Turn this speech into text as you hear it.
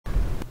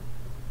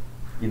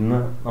ഇന്ന്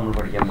നമ്മൾ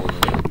പഠിക്കാൻ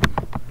പോകുന്നത്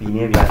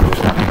പീനിയൽ ഗ്ലാൻഡ്.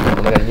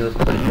 നമ്മൾ കഴിഞ്ഞ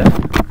ദിവസം പഠിച്ച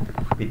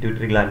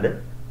പിറ്റ്യൂട്ടറി ഗ്ലാൻഡ്,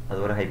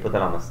 അതുപോലെ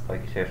ഹൈപ്പോതലാമസ്,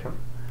 അവയ്ക്ക് ശേഷം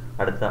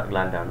അടുത്ത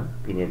ഗ്ലാൻഡാണ്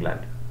പീനിയൽ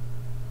ഗ്ലാൻഡ്.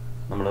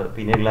 നമ്മൾ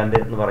പീനിയൽ ഗ്ലാൻഡ്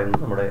എന്ന്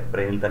പറയുന്നത് നമ്മുടെ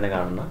ബ്രെയിനിൽ തന്നെ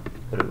കാണുന്ന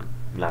ഒരു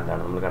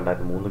ഗ്ലാൻഡാണ്. നമ്മൾ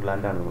കണ്ടായിട്ട് 3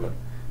 ഗ്ലാൻഡാണ് നമ്മൾ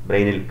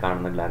ബ്രെയിനിൽ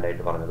കാണുന്ന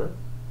ഗ്ലാൻഡായിട്ട് പറഞ്ഞത്.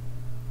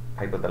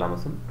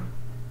 ഹൈപ്പോതലാമസും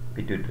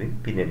പിറ്റ്യൂട്ടറിയും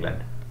പീനിയൽ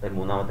ഗ്ലാൻഡ്. അതായത്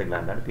മൂന്നാമത്തെ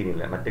ഗ്ലാൻഡാണ് പീനിയൽ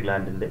ഗ്ലാൻഡ്. മറ്റ്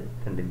ഗ്ലാൻഡിൻ്റെ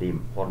രണ്ടിൻ്റെയും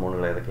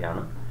ഹോർമോണുകൾ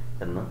ഏതൊക്കെയാണ്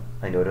എന്ന്,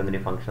 അതിൻ്റെ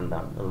ഓരോന്നിൻ്റെയും ഫംഗ്ഷൻ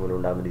എന്താണ്, അതുപോലെ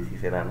ഉണ്ടാകുന്ന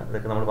ഡിസീസ് ഏതാണ്,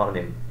 ഇതൊക്കെ നമ്മൾ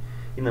പറഞ്ഞു.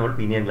 ഇന്ന് നമ്മൾ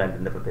പീനിയൽ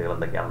ഗ്ലാൻഡിൻ്റെ പ്രത്യേകത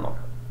എന്തൊക്കെയാണെന്ന്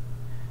നോക്കാം.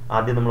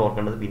 ആദ്യം നമ്മൾ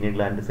ഓർക്കേണ്ടത് പീനിയൽ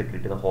ഗ്ലാൻഡ്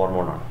സെക്രീറ്റ് ചെയ്യുന്ന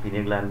ഹോർമോണാണ്.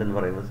 പീനിയൽ ഗ്ലാൻഡ് എന്ന്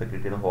പറയുന്നത്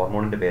സെക്രീറ്റ് ചെയ്യുന്ന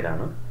ഹോർമോണിൻ്റെ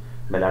പേരാണ്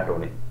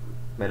മെലാറ്റോണിൻ.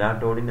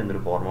 മെലാറ്റോണിൻ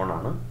എന്നൊരു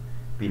ഹോർമോണാണ്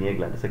പീനിയൽ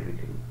ഗ്ലാൻഡ് സെക്രീറ്റ്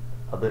ചെയ്യുന്നത്.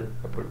 അത്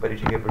എപ്പോഴും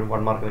പരീക്ഷയ്ക്ക് എപ്പോഴും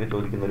 1 മാർക്കിനൊക്കെ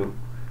ചോദിക്കുന്നൊരു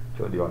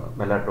ചോദ്യമാണ്.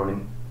 മെലാറ്റോണിൻ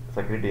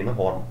സെക്രീറ്റ് ചെയ്യുന്ന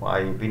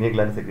പീനിയൽ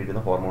ഗ്ലാൻഡ് സെക്രീറ്റ്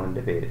ചെയ്യുന്ന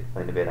ഹോർമോണിൻ്റെ പേര്,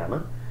 അതിൻ്റെ പേരാണ്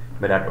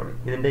മെലാറ്റോണിൻ.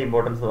 ഇതിൻ്റെ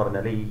ഇമ്പോർട്ടൻസ് എന്ന്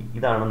പറഞ്ഞാൽ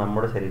ഇതാണ്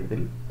നമ്മുടെ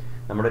ശരീരത്തിൽ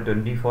നമ്മുടെ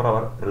 24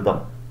 hour റിതം.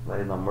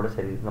 അതായത് നമ്മുടെ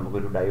ശരീരത്തിൽ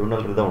നമുക്കൊരു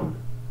ഡയോണൽ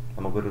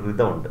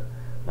റിതമുണ്ട്.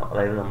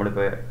 അതായത്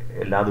നമ്മളിപ്പോൾ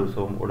എല്ലാ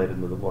ദിവസവും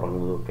ഉണരുന്നതും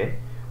ഉറങ്ങുന്നതും ഒക്കെ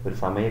ഒരു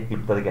സമയ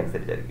ക്ലിപ്തതയ്ക്ക്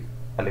അനുസരിച്ചായിരിക്കും.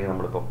 അല്ലെങ്കിൽ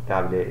നമ്മളിപ്പോൾ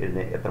രാവിലെ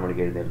എത്ര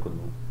മണിക്ക്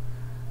എഴുന്നേൽക്കുന്നു,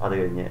 അത്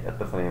കഴിഞ്ഞ്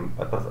എത്ര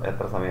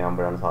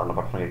സമയമാകുമ്പോഴാണ് സാധാരണ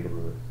ഭക്ഷണം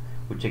കഴിക്കുന്നത്,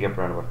 ഉച്ചയ്ക്ക്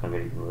എപ്പോഴാണ് ഭക്ഷണം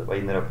കഴിക്കുന്നത്,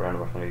 വൈകുന്നേരം എപ്പോഴാണ്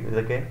ഭക്ഷണം കഴിക്കുന്നത്,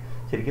 ഇതൊക്കെ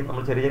ശരിക്കും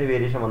നമ്മൾ ചെറിയ ചെറിയ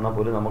വേരിയേഷൻ വന്നാൽ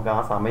പോലും നമുക്ക് ആ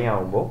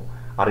സമയമാകുമ്പോൾ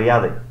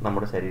അറിയാതെ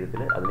നമ്മുടെ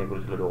ശരീരത്തിൽ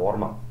അതിനെക്കുറിച്ചുള്ളൊരു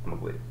ഓർമ്മ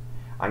നമുക്ക് വരും.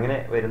 അങ്ങനെ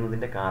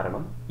വരുന്നതിൻ്റെ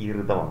കാരണം ഈ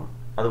ഋതമാണ്.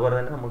 അതുപോലെ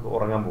തന്നെ നമുക്ക്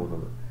ഉറങ്ങാൻ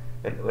പോകുന്നത്,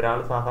 ഒരാൾ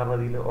സാധാരണ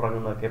രീതിയിൽ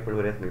ഉറങ്ങുന്നതൊക്കെ എപ്പോഴും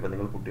ഒരേ സമയം. ഇപ്പം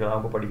നിങ്ങൾ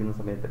കുട്ടികളാകുമ്പോൾ പഠിക്കുന്ന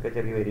സമയത്തൊക്കെ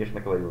ചെറിയ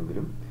വേരിയേഷനൊക്കെ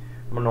വരുമെങ്കിലും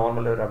നമ്മൾ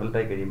നോർമൽ ഒരു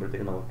അഡൽട്ടായി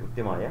കഴിയുമ്പോഴത്തേക്കും നമുക്ക്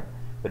കൃത്യമായ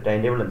ഒരു ടൈം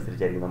ടേബിൾ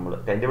അനുസരിച്ചായിരിക്കും, നമ്മൾ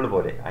ടൈം ടേബിൾ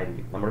പോലെ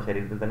ആയിരിക്കും, നമ്മുടെ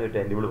ശരീരത്തിൽ തന്നെ ഒരു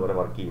ടൈം ടേബിൾ പോലെ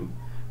വർക്ക് ചെയ്യും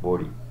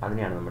ബോഡി.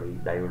 അതിനെയാണ് നമ്മുടെ ഈ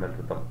ഡയോണൽ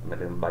ഋതം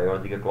എന്നൊക്കെ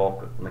ബയോളജിക്കൽ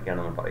ക്ലോക്ക് എന്നൊക്കെയാണ്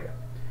നമ്മൾ പറയുക.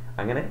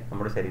 അങ്ങനെ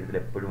നമ്മുടെ ശരീരത്തിൽ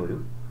എപ്പോഴും ഒരു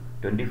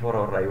 24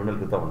 hour ഡയോണൽ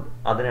ഋതമുണ്ട്.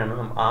 അതിനാണ്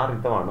ആ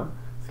ഋതമാണ്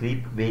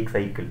സ്ലീപ്പ് വേക്ക്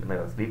സൈക്കിൾ എന്ന്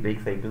പറയുന്നത്. സ്ലീപ്പ്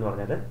വേക്ക് സൈക്കിൾ എന്ന്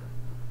പറഞ്ഞാൽ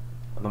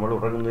നമ്മൾ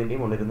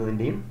ഉറങ്ങുന്നതിൻ്റെയും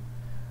ഉണരുന്നതിൻ്റെയും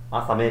ആ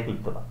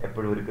സമയക്ലിപ്തത,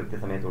 എപ്പോഴും ഒരു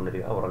കൃത്യസമയത്ത്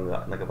ഉണരുക, ഉറങ്ങുക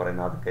എന്നൊക്കെ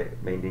പറയുന്നത്, അതൊക്കെ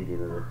മെയിൻറ്റെയിൻ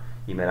ചെയ്യുന്നത്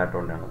ഈ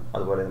മെലാറ്റോണിനാണ്.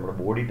 അതുപോലെ നമ്മുടെ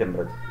ബോഡി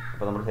ടെമ്പറേച്ചർ,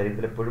 ഇപ്പോൾ നമ്മുടെ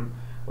ശരീരത്തിൽ എപ്പോഴും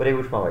ഒരേ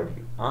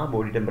ഊഷ്മാവായിരിക്കും, ആ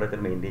ബോഡി ടെമ്പറേച്ചർ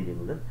മെയിൻറ്റെയിൻ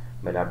ചെയ്യുന്നത്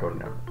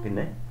മെലാറ്റോണിനാണ്.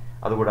 പിന്നെ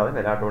അതുകൂടാതെ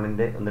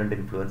മെലാറ്റോണിൻ്റെ 1-2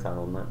 ഇൻഫ്ലുവൻസ് ആണ്.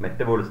 ഒന്ന്,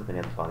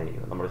 മെറ്റബോളിസത്തിനെ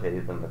സ്വാധീനിക്കുന്നത്. നമ്മുടെ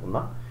ശരീരത്തിൽ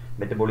നടക്കുന്ന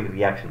മെറ്റബോളിക്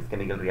റിയാക്ഷൻസ്,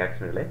 കെമിക്കൽ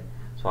റിയാക്ഷനുകളെ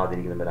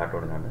സ്വാധീനിക്കുന്ന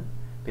മെലാറ്റോണിനാണ്.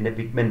 പിന്നെ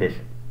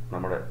പിഗ്മെൻറ്റേഷൻ,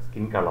 നമ്മുടെ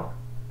സ്കിൻ കളർ,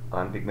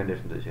 അതാണ്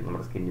പിഗ്മെൻറ്റേഷൻ ഉദ്ദേശിക്കുന്നത്.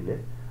 നമ്മുടെ സ്കിന്നിൽ,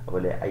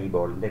 അതുപോലെ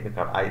ഐബോളിൻ്റെ ഒക്കെ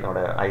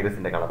നമ്മുടെ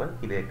ഐറിസിൻ്റെ കളർ,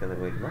 ഇവയൊക്കെ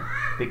നിർവഹിക്കുന്ന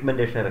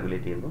പിഗ്മെൻറ്റേഷനെ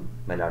റെഗുലേറ്റ് ചെയ്യുന്നത്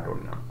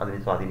മെലാറ്റോണിനാണ്. അതിനെ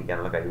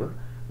സ്വാധീനിക്കാനുള്ള കഴിവ്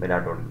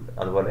മെലാറ്റോണിനുണ്ട്.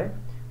 അതുപോലെ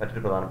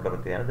മറ്റൊരു പ്രധാനപ്പെട്ട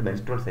പ്രത്യേകതയാണ്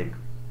മെൻസ്ട്രുവൽ സൈക്കിൾ.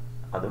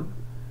 അതും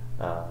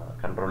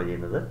കൺട്രോൾ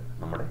ചെയ്യുന്നത്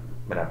നമ്മുടെ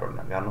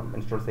മെലാറ്റോണിനാണ്. കാരണം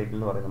മെൻസ്ട്രുവൽ സൈക്കിൾ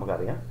എന്ന് പറയുന്നത്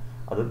നമുക്കറിയാം,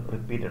 അത്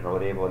റിപ്പീറ്റഡ്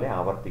ഒരേപോലെ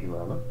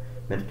ആവർത്തിക്കുന്നതാണ്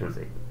മെൻസ്ട്രുവൽ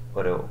സൈക്കിൾ.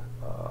 ഓരോ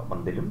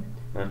മന്തിലും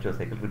മെൻസ്ട്രുവൽ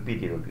സൈക്കിൾ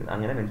റിപ്പീറ്റ് ചെയ്തുകൊണ്ടിരിക്കുന്നത്.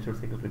 അങ്ങനെ മെൻസ്ട്രുവൽ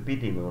സൈക്കിൾ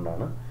റിപ്പീറ്റ്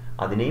ചെയ്യുന്നതുകൊണ്ടാണ്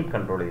അതിനെയും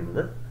കൺട്രോൾ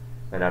ചെയ്യുന്നത്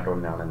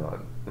മെലാറ്റോണിനാണെന്ന്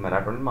പറയുന്നത്.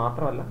 മെലാറ്റോണിൻ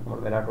മാത്രമല്ല, നമ്മൾ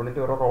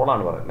മെലാറ്റോണിൻ്റെ ഓരോ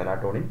റോളാണ് പറയുന്നത്.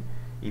 മെലാറ്റോണിൻ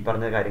ഈ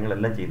പറഞ്ഞ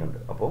കാര്യങ്ങളെല്ലാം ചെയ്യുന്നുണ്ട്.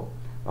 അപ്പോൾ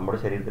നമ്മുടെ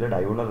ശരീരത്തിൽ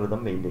ഡയോണൽ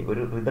റിതം മെയിൻറ്റെയിൻ,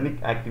 ഒരു റിതമിക്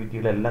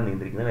ആക്ടിവിറ്റികളെല്ലാം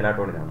നിയന്ത്രിക്കുന്നത്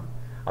മെലാറ്റോണിനാണ്.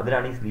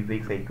 അതിലാണ് ഈ സ്ലീപ്പ്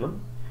വേക്ക് സൈക്കിളും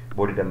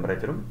ബോഡി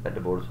ടെമ്പറേച്ചറും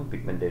മെറ്റബോളിസും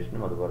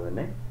പിഗ്മെൻറ്റേഷനും അതുപോലെ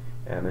തന്നെ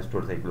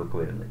മെൻസ്ട്രുവൽ സൈക്കിളും ഒക്കെ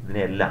വരുന്നത്.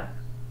 ഇതിനെല്ലാം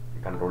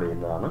കൺട്രോൾ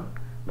ചെയ്യുന്നതാണ്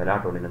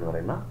മെലാറ്റോണിൻ എന്ന്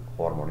പറയുന്ന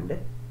ഹോർമോണിൻ്റെ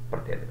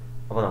പ്രത്യേകത.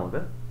 അപ്പോൾ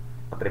നമുക്ക്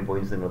അത്രയും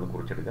പോയിന്റ്സ് നിങ്ങളൊന്ന്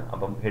കുറിച്ചെടുക്കുക.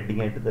 അപ്പം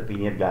ഹെഡിങ് ആയിട്ട്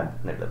പീനിയൽ ഗ്ലാൻഡ്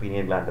എന്നെഴുതുക.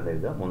 പീനിയൽ ഗ്ലാൻഡ് എന്ന്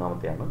എഴുതുക.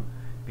 മൂന്നാമത്തെയാണ്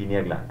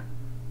പീനിയൽ ഗ്ലാൻഡ്.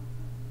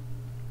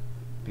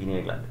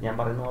 പീനിയൽ ഗ്ലാൻഡ് ഞാൻ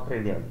പറയുന്നത് മാത്രം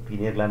എഴുതിയാൽ മതി.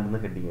 പീനിയൽ ഗ്ലാൻഡ് എന്ന്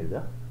ഹെഡിങ് എഴുതുക.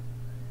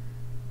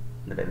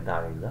 എന്നിട്ട് അതിന്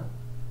താഴെ എഴുതുക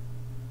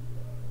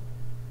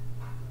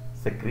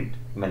സെക്രീറ്റ്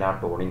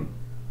മെലാറ്റോണിൻ.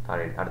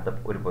 താഴെ അടുത്ത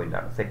ഒരു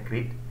പോയിന്റാണ്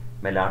സെക്രീറ്റ്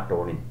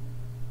മെലാറ്റോണിൻ.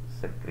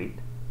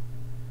 Secrete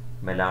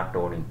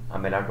melatonin. ആ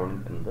മെലാറ്റോണിൻ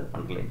എന്നത്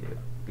അണ്ടർലൈൻ ചെയ്യുക.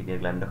 പീനിയൽ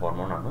ഗ്ലാൻഡിന്റെ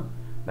ഹോർമോണാണ്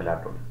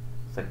മെലാറ്റോണിൻ.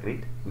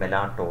 Secrete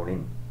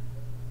melatonin.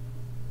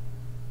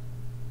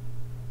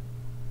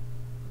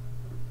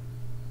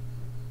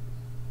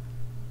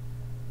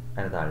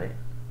 അതിന് താഴെ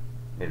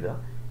എഴുതുക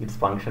its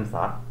functions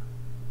are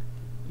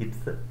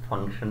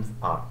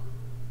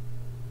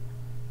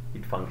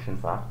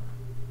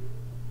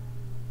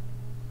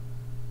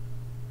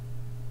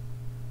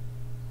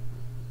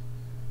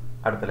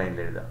അടുത്ത ലൈനിൽ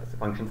എഴുതുക.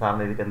 ഫംഗ്ഷൻസ്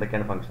ആണെന്ന് എഴുതിയിട്ട്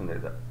എന്തൊക്കെയാണ് ഫംഗ്ഷൻ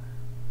എഴുതുക.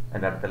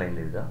 അതിൻ്റെ അടുത്ത ലൈനിൽ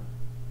എഴുതുക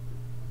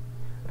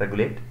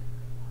regulate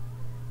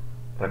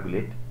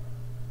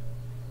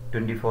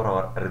 24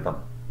 hour rhythm.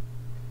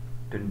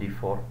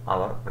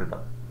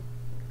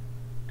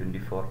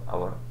 24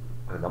 hour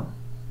rhythm,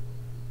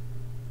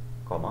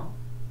 comma,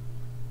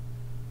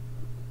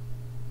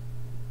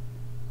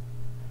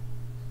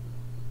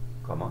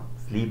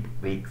 sleep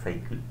wake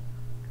cycle,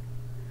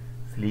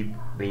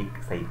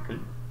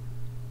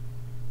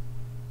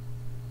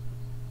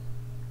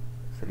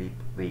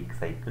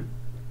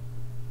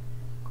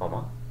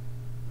 comma,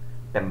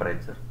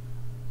 temperature,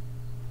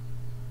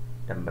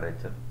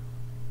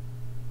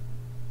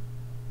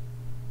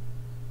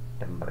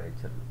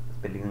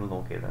 spelling നിങ്ങൾ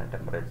നോക്കി എഴുതണം.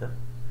 Temperature,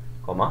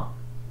 comma,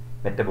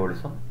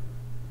 metabolism,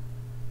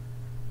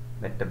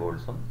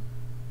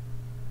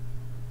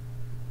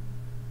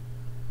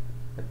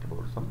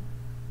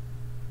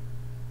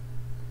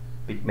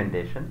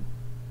 pigmentation,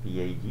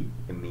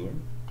 pigmentation,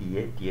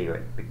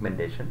 PIGMENTATION,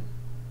 pigmentation,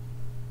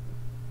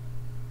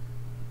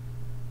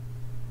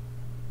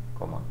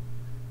 comma,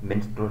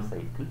 menstrual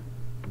cycle,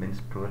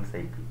 menstrual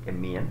cycle,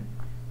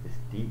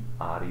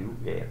 MENSTRUAL,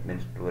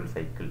 menstrual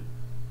cycle,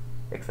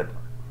 etc.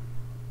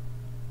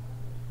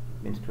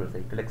 menstrual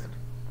cycle, etc.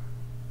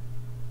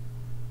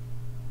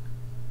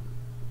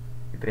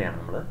 ഇത്രയാണ്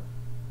നമ്മൾ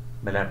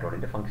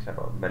മെലാറ്റോണിൻ്റെ function ആയിട്ട്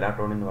പറയുന്നത്.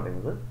 Melatonin എന്ന്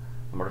പറയുന്നത്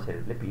നമ്മുടെ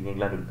ശരീരത്തിലെ പീനിയൽ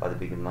ഗ്ലാൻഡ്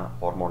ഉൽപ്പാദിപ്പിക്കുന്ന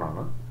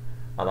ഹോർമോണാണ്.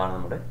 അതാണ്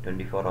നമ്മുടെ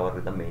 24 hour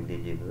റിതം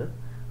മെയിൻറ്റെയിൻ ചെയ്യുന്നത്.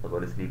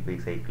 അതുപോലെ sleep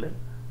വെയ്ക്ക് cycle,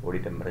 body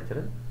temperature,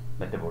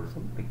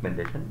 metabolism,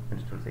 pigmentation,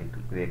 menstrual cycle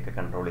ഇവയൊക്കെ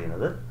കൺട്രോൾ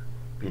ചെയ്യുന്നത്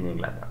പീനിയൽ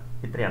ഗ്ലാൻഡാണ്.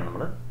 ഇത്രയാണ്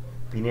നമ്മൾ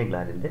പീനിയൽ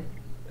ഗ്ലാൻഡിൻ്റെ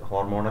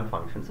ഹോർമോണൽ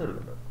ഫങ്ഷൻസ്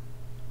എഴുതുന്നത്.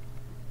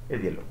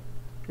 എഴുതിയല്ലോ.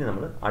 ഇനി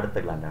നമ്മൾ അടുത്ത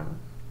ഗ്ലാൻഡാണ്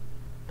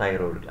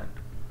തൈറോയ്ഡ് ഗ്ലാൻഡ്.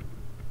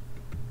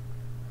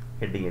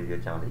 ഹെഡിങ് എഴുതി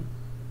വെച്ചാൽ മതി,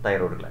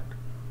 തൈറോയ്ഡ് ഗ്ലാൻഡ്.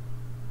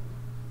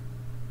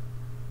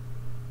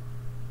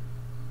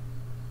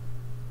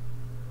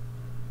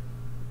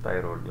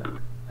 തൈറോയ്ഡ് ഗ്ലാൻഡ്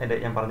അതിൻ്റെ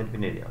ഞാൻ പറഞ്ഞിട്ട്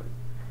പിന്നെ എഴുതിയാൽ മതി.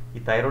 ഈ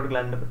തൈറോയ്ഡ്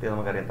ഗ്ലാൻഡിൻ്റെ പ്രത്യേകം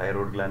നമുക്കറിയാം.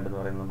 തൈറോയ്ഡ് ഗ്ലാൻഡ് എന്ന്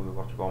പറയുന്നത് നമുക്ക്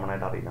കുറച്ച് കോമൺ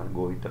ആയിട്ട് അറിയുന്നതാണ്.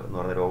 ഗോയിറ്റർ എന്ന്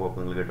പറയുന്ന രോഗമൊക്കെ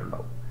നിങ്ങൾ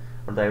കേട്ടിട്ടുണ്ടാവും.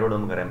 അപ്പോൾ തൈറോയ്ഡ്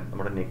നമുക്കറിയാം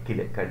നമ്മുടെ നെക്കിൽ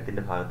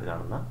കഴുത്തിൻ്റെ ഭാഗത്ത്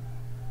കാണുന്ന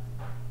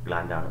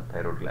ഗ്ലാൻഡാണ്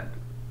തൈറോയ്ഡ് ഗ്ലാൻഡ്.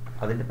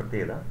 അതിൻ്റെ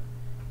പ്രത്യേകത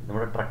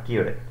നമ്മുടെ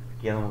ട്രക്കിയുടെ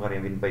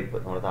നമുക്കറിയാം വിൻ പൈപ്പ്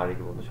നമ്മുടെ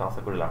താഴേക്ക് പോകുന്ന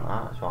ശ്വാസക്കുഴലാണ്. ആ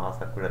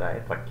ശ്വാസക്കുഴലായ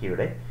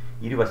ട്രക്കിയുടെ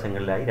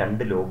ഇരുവശങ്ങളിലായി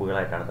 2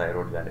 ലോബുകളായിട്ടാണ്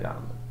തൈറോയ്ഡ് ഗ്ലാൻഡ്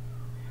കാണുന്നത്.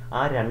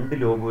 ആ 2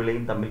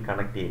 ലോബുകളെയും തമ്മിൽ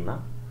കണക്ട് ചെയ്യുന്ന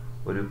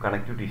ഒരു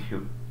കണക്റ്റീവ് ടിഷ്യൂ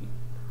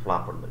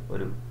ഫ്ലാപ്പ് ഉണ്ട്.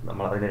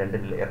 നമ്മൾ അതിനെ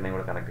 2 ലെയറിനെയും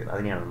കൂടെ കണക്ട് ചെയ്യുന്നത്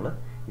അതിനെയാണ് നമ്മൾ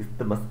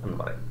ഇസ്തമസ് എന്ന്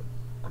പറയുന്നത്.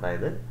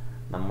 അതായത്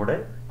നമ്മുടെ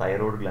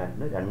തൈറോയ്ഡ്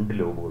ഗ്ലാൻഡിന് 2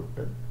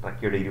 ലോബുകളുണ്ട്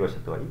ട്രക്കിയുടെ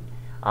ഇരുവശത്തുമായി.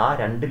 ആ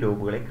 2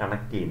 ലോബുകളെ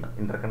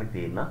ഇന്റർകണക്ട്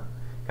ചെയ്യുന്ന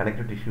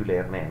കണക്റ്റീവ് ടിഷ്യൂ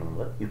ലെയറിനെയാണ്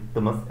നമ്മൾ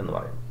ഇസ്തമസ് എന്ന്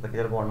പറയുന്നത്. ഇതൊക്കെ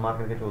ചിലപ്പോൾ 1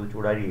 മാർക്കിനൊക്കെ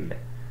ചോദിച്ചുകൂടാഴിയില്ല.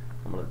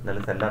 നമ്മൾ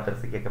ഇന്നലെ സെല്ലാ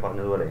തെർസിക്കൊക്കെ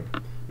പറഞ്ഞതുപോലെ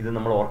ഇത്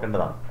നമ്മൾ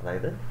ഓർക്കേണ്ടതാണ്.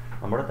 അതായത്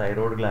നമ്മുടെ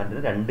തൈറോയ്ഡ്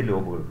ഗ്ലാൻഡിന് 2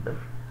 ലോബുകളുണ്ട്.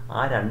 ആ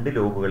 2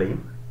 ലോബുകളെയും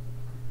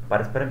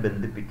പരസ്പരം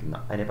ബന്ധിപ്പിക്കുന്ന,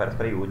 അതിനെ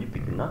പരസ്പരം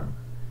യോജിപ്പിക്കുന്ന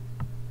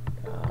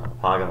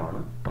ഭാഗമാണ്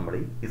നമ്മൾ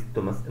ഈ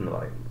ഇസ്തമസ് എന്ന്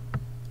പറയുന്നത്.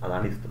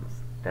 അതാണ് ഇസ്തമസ്.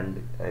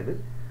 അതായത്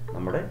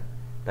നമ്മുടെ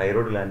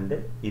തൈറോയ്ഡ് ഗ്ലാൻഡിൻ്റെ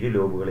 2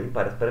 ലോബുകളെയും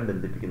പരസ്പരം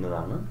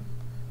ബന്ധിപ്പിക്കുന്നതാണ്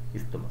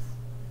ഇസ്തമസ്.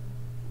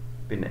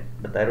 പിന്നെ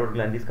thyroid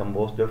gland is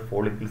composed of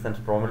follicles and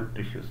stromal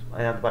tissues.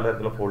 അതിനകത്ത്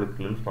പലതരത്തിലുള്ള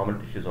ഫോളിക്കിളും സ്ട്രോമൽ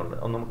ടിഷ്യൂസ് ഉണ്ട്.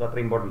 അത് നമുക്ക് അത്ര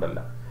ഇമ്പോർട്ടൻ്റ് അല്ല.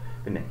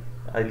 പിന്നെ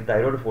അതിൽ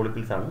തൈറോയ്ഡ്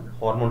ഫോളിക്കിൾസ് ആണ്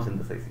ഹോർമോൺ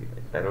സിന്തസൈസ്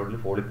ചെയ്യുന്നത്. തൈറോയ്ഡിൽ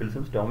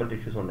ഫോളിക്കിൾസും സ്ട്രോമൽ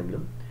ടിഷ്യൂസും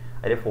ഉണ്ടെങ്കിലും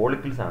അതിലെ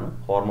ഫോളിക്കിൾസ് ആണ്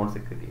ഹോർമോൺ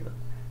സെക്രീറ്റ് ചെയ്യുന്നത്.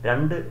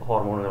 2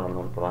 ഹോർമോണുകളാണ്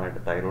നമ്മൾ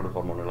പ്രധാനമായിട്ട് തൈറോയ്ഡ്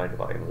ഹോർമോണുകളായിട്ട്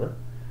പറയുന്നത്.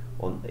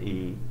 ഈ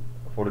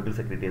ഫോളിക്കിൾ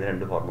സെക്രീറ്റ് ചെയ്യുന്ന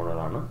 2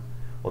 ഹോർമോണുകളാണ്.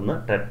 ഒന്ന്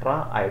ടെട്രാ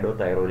അയഡോ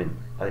തൈറോനിൻ,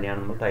 അതിനെയാണ്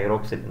നമ്മൾ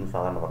തൈറോക്സിൻ എന്ന്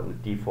സാധാരണ പറയുന്നത്,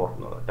 T4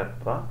 എന്നുള്ളത്.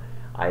 Tetra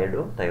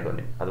iodo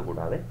thyronine.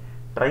 അതുകൂടാതെ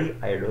ട്രൈ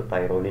അയഡോ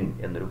തൈറോനിൻ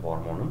എന്നൊരു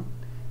ഹോർമോണും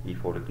ഈ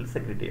ഫോളിക്കിൾ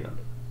സെക്രീറ്റ്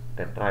ചെയ്യുന്നുണ്ട്.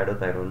 ടെട്രാ അയഡോ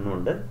തൈറോനിനും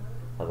ഉണ്ട്,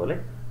 അതുപോലെ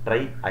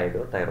ട്രൈ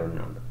അയഡോ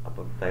തൈറോനിനും ഉണ്ട്.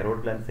 അപ്പം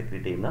തൈറോയ്ഡ് ഗ്ലാൻഡ്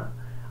സെക്രീറ്റ് ചെയ്യുന്ന,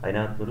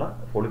 അതിനകത്തുള്ള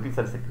ഫോളിക്കിൾ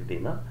സെൽ സെക്രീറ്റ്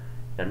ചെയ്യുന്ന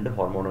 2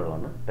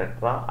 ഹോർമോണുകളാണ്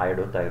ടെട്രാ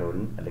അയഡോ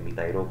തൈറോനിൻ അല്ലെങ്കിൽ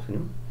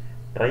തൈറോക്സിനും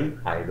ട്രൈ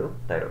അയഡോ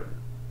തൈറോനിനും.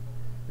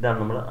 ഇതാണ്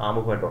നമ്മൾ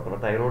ആമുഖമായിട്ട്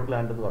ഓർക്കുന്നത്. തൈറോയ്ഡ്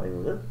ഗ്ലാൻഡ് എന്ന്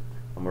പറയുന്നത്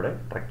നമ്മുടെ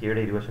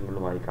ട്രക്കിയുടെ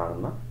ഇരുവശങ്ങളിലുമായി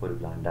കാണുന്ന ഒരു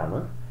ഗ്ലാൻഡാണ്.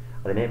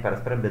 അതിനെ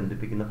പരസ്പരം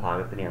ബന്ധിപ്പിക്കുന്ന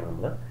ഭാഗത്തിനെയാണ്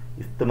നമ്മൾ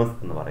ഇസ്തമസ്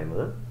എന്ന്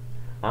പറയുന്നത്.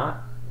 ആ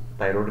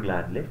തൈറോയ്ഡ്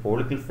ഗ്ലാൻഡിലെ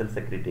ഫോളിക്കിൾ സെൽ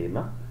സെക്രീറ്റ്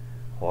ചെയ്യുന്ന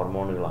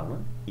ഹോർമോണുകളാണ്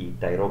ഈ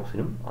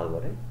തൈറോക്സിനും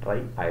അതുപോലെ ട്രൈ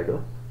അയഡോ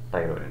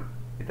തൈറോയിനും.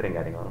 ഇത്രയും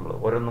കാര്യങ്ങളാണ് നമ്മൾ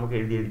ഓരോന്നും നമുക്ക്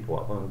എഴുതി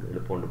പോകാം. അപ്പോൾ നമുക്ക്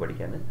എളുപ്പമുണ്ട്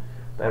പഠിക്കാൻ.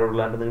 തൈറോയ്ഡ്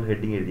ഗ്ലാൻഡ് നിങ്ങൾ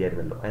ഹെഡിങ്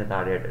എഴുതിയായിരുന്നല്ലോ, അതിന്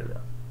താഴെയായിട്ട് എഴുതുക.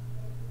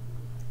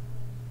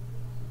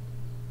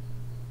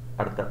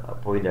 അടുത്ത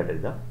പോയിന്റായിട്ട്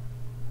എഴുതുക.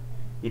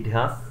 It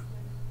has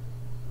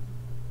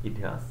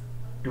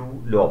 2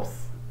 lobes.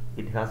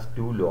 It has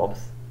 2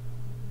 lobes.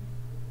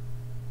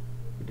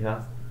 It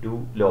has 2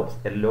 lobes.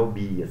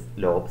 LOBES,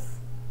 lobes.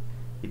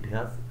 It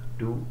has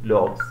 2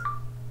 lobes.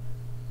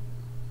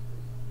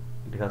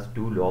 It has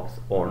 2 lobes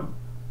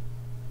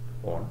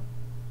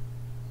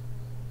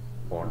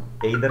on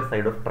either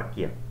side of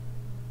trachea.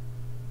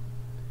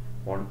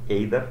 On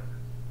either,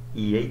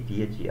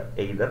 EITHER,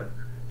 either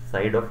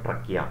side of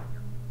trachea.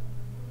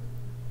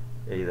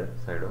 Either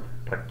side of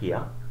trachea.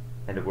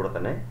 അതിൻ്റെ കൂടെ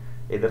തന്നെ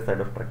either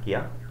side of trachea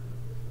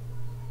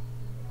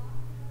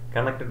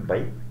connected by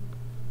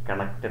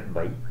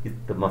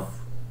isthmus.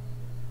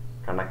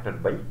 Connected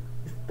by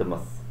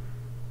isthmus.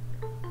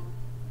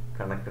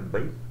 Connected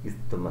by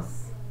isthmus.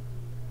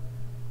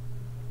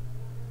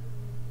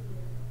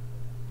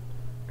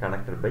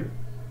 Connected by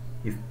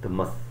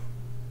isthmus.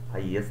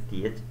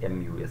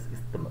 ISTHMUS,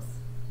 isthmus.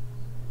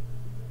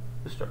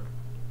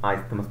 ആ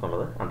isthmus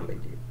എന്നുള്ളത് underline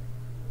ചെയ്യും.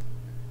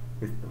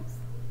 Isthmus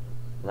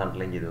അത്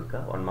underline ചെയ്ത് വെക്കുക.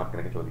 1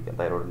 മാർക്കിനൊക്കെ ചോദിക്കാം.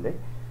 തൈറോയിഡിൻ്റെ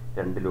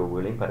 2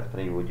 ലോബുകളെയും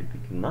പരസ്പരം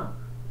യോജിപ്പിക്കുന്ന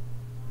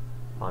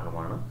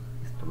ഭാഗമാണ്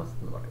ഇസ്തമസ്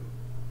എന്ന് പറയുന്നത്.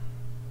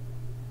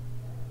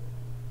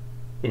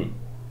 ഇനി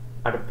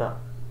അടുത്ത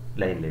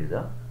ലൈനിൽ എഴുതുക.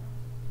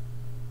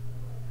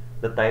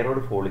 The thyroid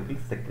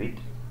follicles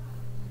secrete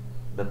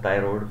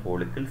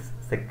hormones.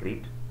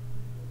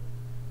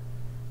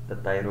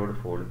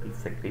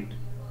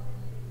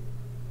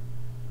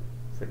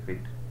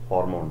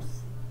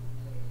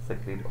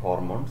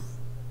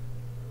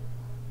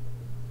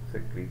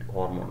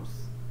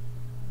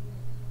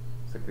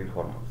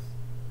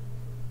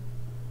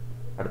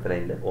 അടുത്ത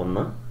ലൈനിൽ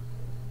 1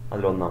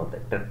 അതിലൊന്നാമത്തെ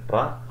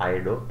tetra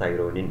iodo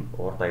thyronine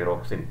or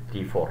thyroxine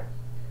T4.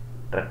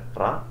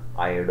 Tetra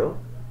iodo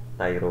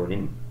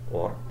thyronine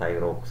or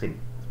thyroxine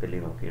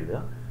spelling നോക്കി എഴുതുക.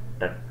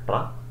 Tetra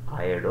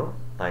iodo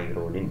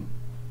thyronine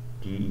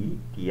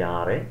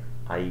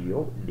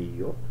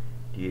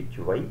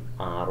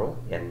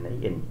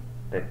TETRAIODOTHYRONIN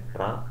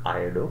tetra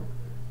iodo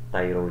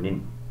thyronine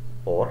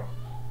or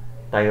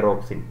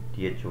thyroxine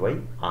THYROXINE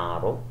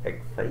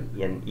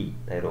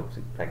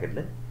thyroxine ബ്രാക്കറ്റിൽ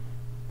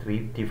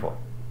 3T4.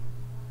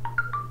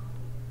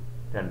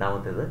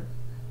 രണ്ടാമത്തേത്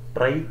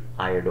try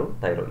iodo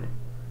thyronine.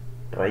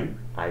 Try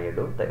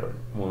iodo thyronine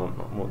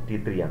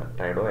T3 ആണ്.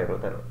 ട്രൈഡോ iodo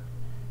thyronine.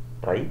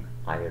 Try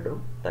iodo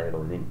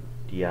thyronine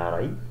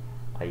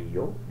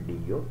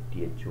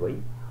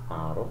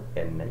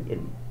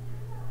TRIODOTHYRONIN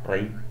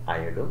try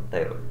iodo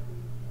thyronine.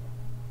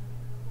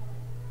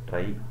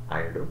 Try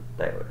iodo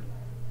thyronine.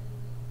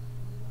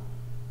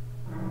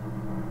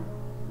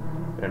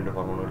 രണ്ട്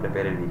ഹോർമോണുകളുടെ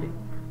പേരെഴുതിയില്ലേ?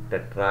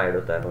 Tetra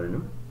iodo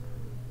തൈറോനിനും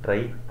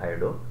try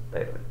iodo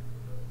thyronine.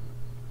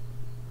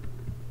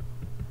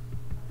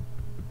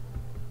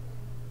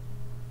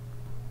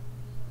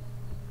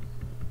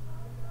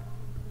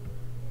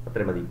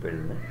 അത്രയും മതി ഇപ്പോൾ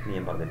എഴുതുന്നത്. ഇനി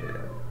ഞാൻ പറഞ്ഞിട്ടില്ല.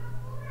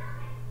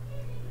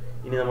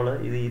 ഇനി നമ്മൾ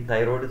ഇത് ഈ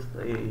തൈറോയ്ഡ്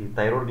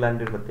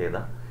ഗ്ലാൻഡിൻ്റെ ഒരു പ്രത്യേകത,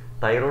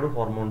 തൈറോയ്ഡ്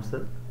ഹോർമോൺസ്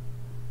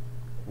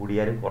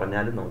കൂടിയാലും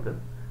കുറഞ്ഞാലും നമുക്ക്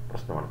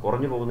പ്രശ്നമാണ്.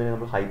 കുറഞ്ഞു പോകുന്നതിനെ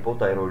നമ്മൾ ഹൈപ്പോ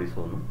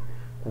തൈറോയിഡിസം എന്നും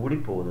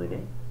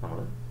കൂടിപ്പോകുന്നതിനെ നമ്മൾ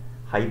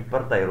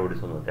ഹൈപ്പർ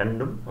തൈറോയിഡിസം എന്നും,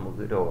 രണ്ടും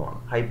നമുക്ക് രോഗമാണ്.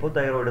 ഹൈപ്പോ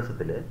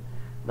തൈറോയിഡിസത്തിൽ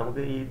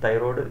നമുക്ക് ഈ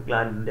തൈറോയ്ഡ്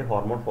ഗ്ലാൻഡിൻ്റെ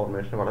ഹോർമോൺ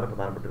ഫോർമേഷൻ വളരെ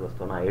പ്രധാനപ്പെട്ട ഒരു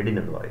വസ്തുവാണ് അയഡിൻ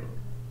എന്ന് പറയുന്നത്.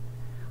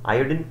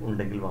 അയഡിൻ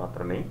ഉണ്ടെങ്കിൽ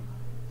മാത്രമേ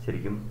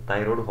ശരിക്കും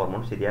തൈറോയ്ഡ്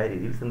ഹോർമോൺ ശരിയായ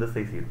രീതിയിൽ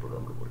സിന്തസൈസ് ചെയ്യപ്പെടുള്ളൂ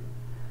നമുക്ക് കൂടി.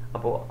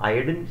 അപ്പോൾ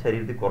അയഡിൻ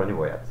ശരീരത്തിൽ കുറഞ്ഞു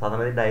പോയാൽ,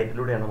 സാധാരണ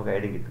ഡയറ്റിലൂടെയാണ് നമുക്ക്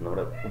അയഡിൻ കിട്ടുന്നത്,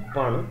 നമ്മുടെ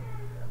ഉപ്പാണ്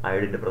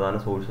അയഡിൻ്റെ പ്രധാന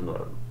സോഴ്സ് എന്ന്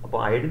പറയുന്നത്. അപ്പോൾ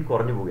അയഡിൻ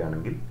കുറഞ്ഞു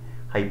പോവുകയാണെങ്കിൽ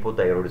ഹൈപ്പോ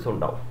തൈറോയിഡിസം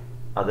ഉണ്ടാവും.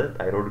 അത്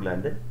തൈറോയ്ഡ്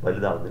ഗ്ലാൻഡ്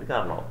വലുതാവുന്നതിന്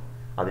കാരണമാവും.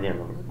 അതിനെയാണ്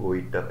നമ്മൾ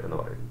ഗോയിറ്റർ എന്ന്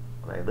പറയുന്നത്.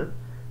 അതായത്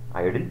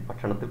അയഡിൻ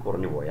ഭക്ഷണത്തിൽ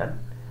കുറഞ്ഞു പോയാൽ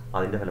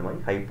അതിൻ്റെ ഫലമായി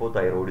ഹൈപ്പോ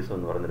തൈറോയിഡിസം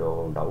എന്ന് പറയുന്ന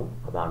രോഗം ഉണ്ടാവും.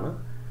 അതാണ്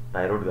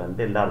തൈറോയ്ഡ്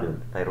ഗ്ലാൻഡിൻ്റെ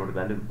എൻലാർജ്മെൻറ്റ്. Thyroid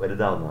gland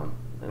വലുതാവുന്നതാണ്.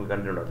 നിങ്ങൾ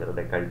കണ്ടിട്ടുണ്ടോ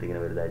ചിലരുടെ കഴുത്ത്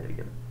ഇങ്ങനെ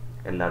വലുതായിട്ടിരിക്കുന്നത്?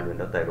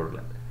 Enlargement of thyroid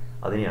gland.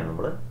 അതിനെയാണ്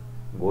നമ്മൾ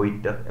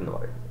ഗോയിറ്റർ എന്ന്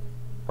പറയുന്നത്.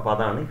 അപ്പോൾ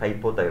അതാണ്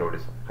ഹൈപ്പോ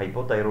തൈറോയിഡിസം.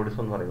 ഹൈപ്പോ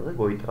തൈറോയിഡിസം എന്ന് പറയുന്നത്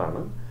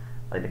ഗോയിറ്ററാണ്.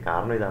 അതിൻ്റെ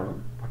കാരണം ഇതാണ്,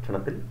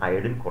 ഭക്ഷണത്തിൽ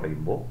അയഡിൻ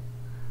കുറയുമ്പോൾ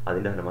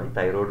അതിൻ്റെ ഫലമായി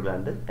തൈറോയ്ഡ്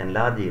ഗ്ലാൻഡ്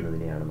എൻലാർജ്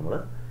ചെയ്യുന്നതിനെയാണ് നമ്മൾ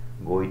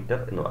ഗോയിറ്റർ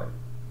എന്ന് പറയുന്നത്.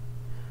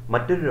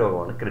 മറ്റൊരു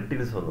രോഗമാണ്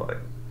ക്രെറ്റിനിസം എന്ന്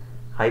പറയുന്നത്.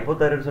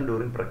 Hypothyroidism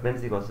during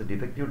pregnancy causes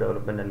defective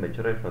development and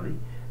maturation of the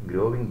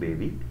growing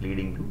baby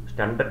leading to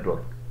stunted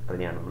growth.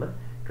 അതിനെയാണ് നമ്മൾ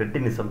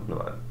ക്രെറ്റിനിസം എന്ന്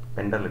പറയുന്നത്.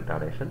 Mental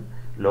retardation,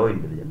 law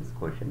intelligence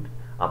quotient,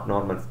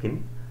 abnormal skin,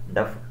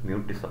 duff,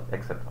 mutism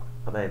etcetera.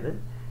 അതായത്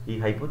ഈ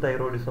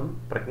ഹൈപ്പോതൈറോയിഡിസം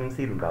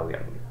പ്രഗ്നൻസിയിൽ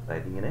ഉണ്ടാവുകയാണെങ്കിൽ,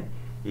 അതായത് ഇങ്ങനെ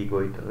ഈ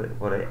ഗോയിറ്റർ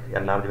പോലെ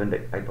എൻലാർജ്മെൻറ്റ്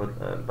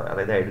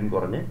അതായത് അയഡിൻ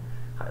കുറഞ്ഞ്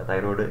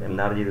തൈറോയ്ഡ്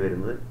എൻലാർജ് ചെയ്ത്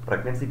വരുന്നത്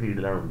പ്രഗ്നൻസി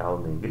പീരീഡിലാണ്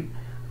ഉണ്ടാകുന്നതെങ്കിൽ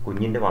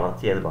കുഞ്ഞിൻ്റെ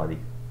വളർച്ചയെ അത്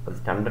ബാധിക്കും. അത്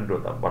സ്റ്റണ്ടഡ്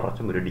ഗ്രോത്ത്, വളർച്ച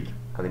മുരടിക്കും.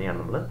 അതിനെയാണ്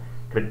നമ്മൾ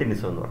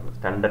ക്രെറ്റിനിസം എന്ന് പറയുന്നത്.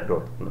 സ്റ്റണ്ടഡ്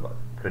ഗ്രോത്ത് എന്ന്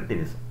പറയുന്നത്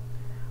ക്രെറ്റിനിസം.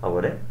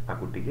 അതുപോലെ ആ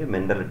കുട്ടിക്ക്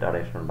മെൻ്റൽ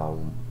റിട്ടാർഡേഷൻ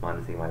ഉണ്ടാവും,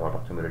 മാനസികമായ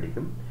വളർച്ച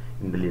മുരടിക്കും,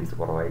 ഇൻ്റലിജൻസ്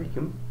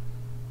കുറവായിരിക്കും,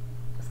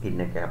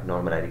 സ്കിന്നൊക്കെ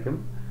അബ്നോർമലായിരിക്കും,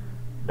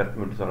 ഡഫ്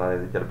മ്യൂട്ടിസം,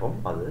 അതായത് ചിലപ്പം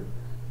അത്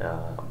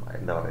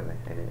എന്താ പറയുന്നത്,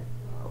 അതിന്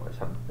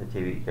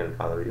ചെവി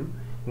കേൾക്കാതെ വരും.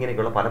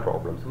 ഇങ്ങനെയൊക്കെയുള്ള പല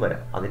പ്രോബ്ലംസും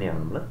വരാം. അതിനെയാണ്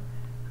നമ്മൾ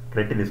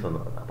ക്രെറ്റിനിസം എന്ന്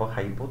പറയുന്നത്. അപ്പോൾ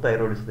ഹൈപ്പോ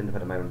തൈറോയിഡിസത്തിൻ്റെ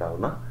ഫലമായി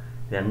ഉണ്ടാകുന്ന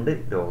രണ്ട്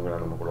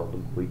രോഗങ്ങളാണ് നമുക്കുള്ളത്. ഒന്ന്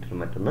ഗോയിറ്ററും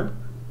മറ്റൊന്ന്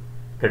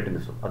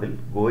ക്രെറ്റിനിസം. അതിൽ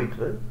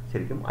ഗോയിറ്റർ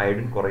ശരിക്കും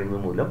അയഡിൻ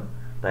കുറയുന്നത് മൂലം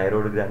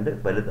തൈറോയ്ഡ് ഗ്ലാൻഡ്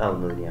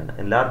വലുതാവുന്നതിനെയാണ്,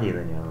 എൻലാർജ്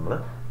ചെയ്യുന്നതിനെയാണ് നമ്മൾ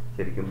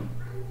ശരിക്കും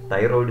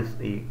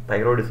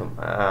തൈറോയിഡിസം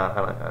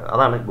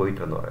അതാണ്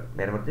ഗോയിറ്റർ എന്ന് പറയുന്നത്.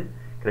 നേരെ മറിച്ച്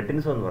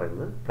ക്രെറ്റിനിസം എന്ന്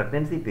പറയുന്നത്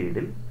പ്രഗ്നൻസി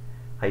പീരീഡിൽ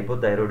ഹൈപ്പോ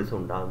തൈറോയിഡിസം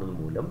ഉണ്ടാകുന്നത്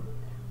മൂലം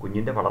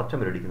കുഞ്ഞിൻ്റെ വളർച്ച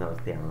മുരടിക്കുന്ന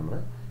അവസ്ഥയാണ് നമ്മൾ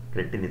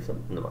ക്രെറ്റിനിസം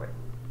എന്ന്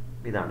പറയുന്നത്.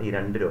 ഇതാണ് ഈ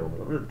രണ്ട്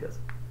രോഗങ്ങളും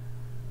വ്യത്യാസം.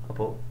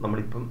 അപ്പോൾ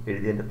നമ്മളിപ്പം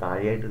എഴുതിയതിൻ്റെ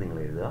താഴെയായിട്ട് നിങ്ങൾ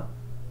എഴുതുക.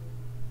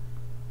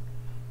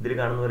 ഇതിൽ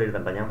കാണുന്ന പോലെ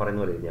എഴുതണ്ട, ഞാൻ പറയുന്ന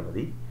പോലെ എഴുതിയാൽ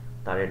മതി.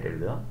 താഴെയായിട്ട്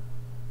എഴുതുക.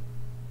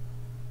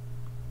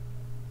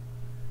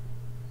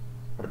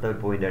 അടുത്ത ഒരു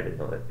പോയിൻ്റായിട്ട്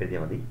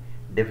എഴുതിയാൽ മതി.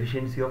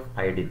 Deficiency of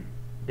iodine.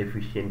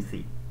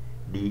 Deficiency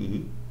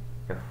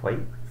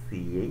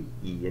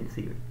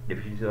DEFICIENCY.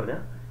 Deficiency എന്ന്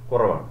പറഞ്ഞാൽ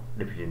കുറവാണ്.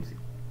 Deficiency.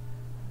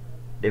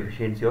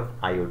 Deficiency of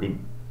iodine.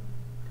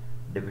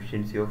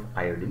 Deficiency of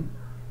iodine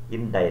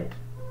in diet.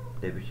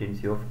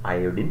 Deficiency of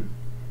iodine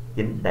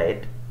in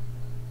diet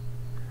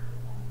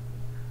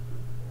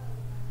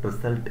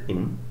result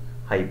in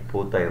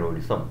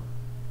hypothyroidism.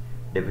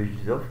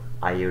 Deficiency of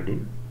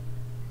iodine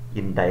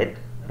in diet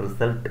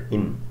result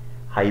in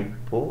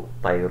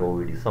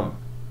hypothyroidism.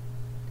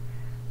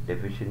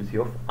 Deficiency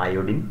of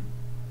iodine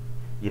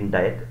in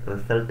diet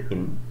result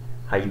in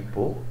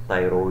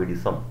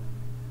hypothyroidism.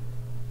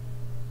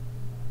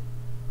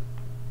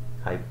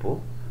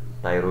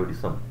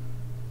 Hypothyroidism.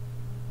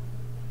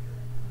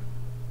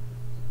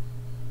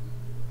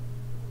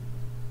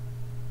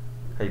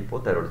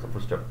 Hypothyroidism.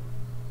 Full stop.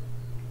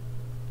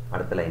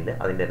 അടുത്ത ലൈനിൽ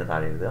അതിൻ്റെ തന്നെ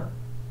താഴെ എഴുതുക.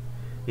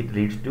 It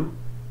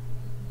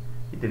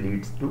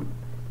leads to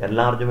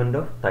enlargement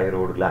of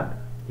thyroid gland.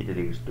 It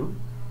leads to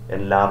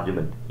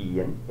enlargement,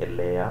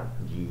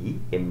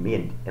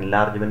 ENLARGEMENT,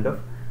 enlargement of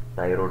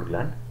thyroid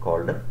gland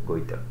called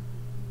goiter.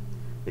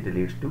 It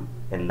leads to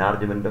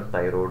enlargement of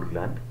thyroid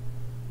gland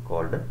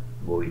called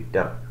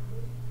goiter.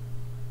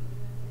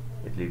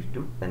 It leads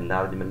to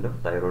enlargement of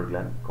thyroid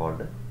gland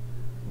called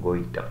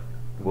goiter.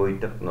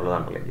 Goiter എന്നുള്ളത്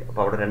underline ചെയ്യുക.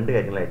 അപ്പോൾ അവിടെ രണ്ട്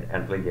കാര്യങ്ങൾ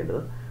underline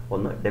ചെയ്യേണ്ടത്,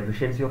 ഒന്ന്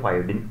deficiency of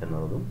iodine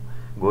എന്നുള്ളതും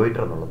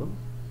goitre എന്നുള്ളതും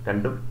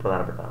രണ്ടും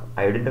പ്രധാനപ്പെട്ടതാണ്.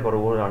 അയോഡിൻ്റെ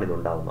കുറവുകളാണ്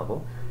ഇതുണ്ടാകുന്നത്. അപ്പോൾ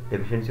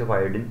ഡെഫിഷ്യൻസി ഓഫ്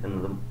അയോഡിൻ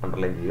എന്നതും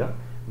അണ്ടർലൈൻ ചെയ്യുക,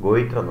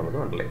 ഗോയിറ്റർ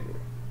എന്നുള്ളതും അണ്ടർലൈൻ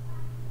ചെയ്യുക.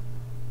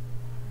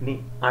 ഇനി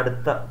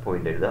അടുത്ത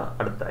പോയിന്റ് എഴുതുക,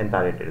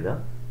 താഴെയായിട്ട് എഴുതുക.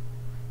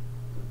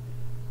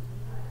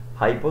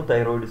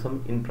 Hypothyroidism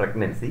in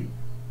pregnancy.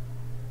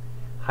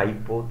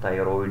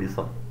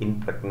 Hypothyroidism in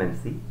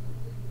pregnancy.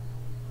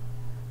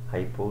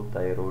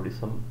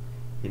 Hypothyroidism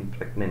in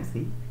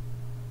pregnancy.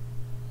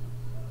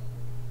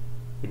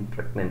 In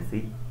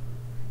pregnancy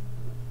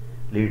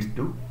leads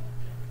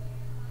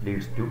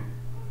to.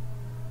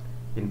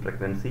 In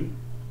pregnancy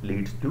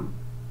leads to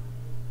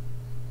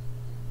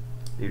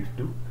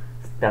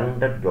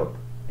stunted growth.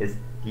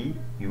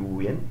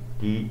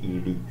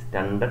 STUNTED.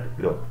 Stunted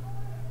growth.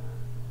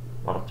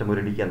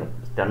 വളർച്ചമുരടിക്കാൻ.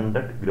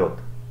 Stunted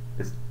growth.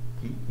 STUNTED.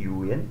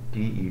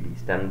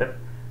 Stunted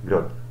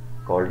growth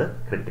called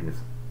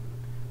cretinism.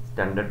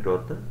 Stunted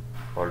growth called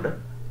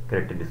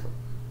cretinism.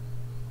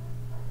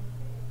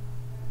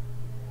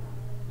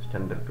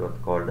 Stunted growth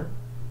called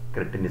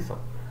cretinism.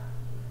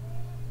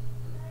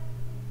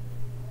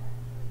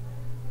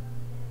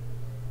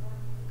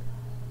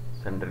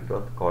 Stunted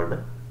growth called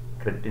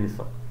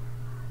cretinism.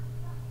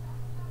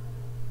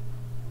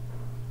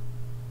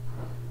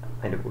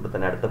 അതിൻ്റെ കൂടെ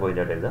തന്നെ അടുത്ത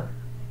point ആയിട്ട് എഴുതാം.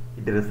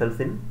 It results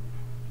in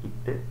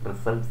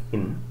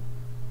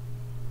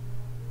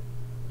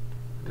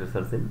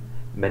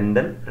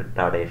mental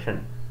retardation.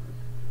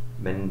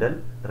 Mental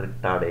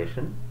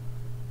retardation.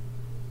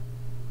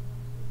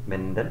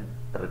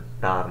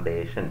 RETARDATAY.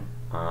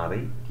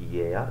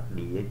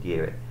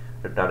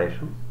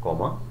 Retardation,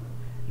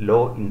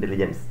 low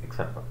intelligence, etc.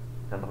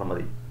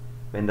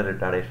 Mental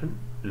retardation,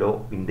 low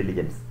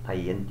intelligence.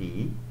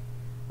 INTELLIGENCE.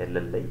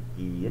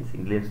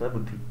 English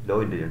ബുദ്ധി. Law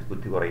intelligence,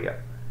 ബുദ്ധി കുറയുക.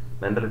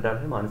 Mental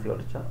retardation മാനസിക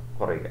വളർച്ച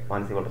കുറയുക,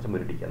 മാനസിക വളർച്ച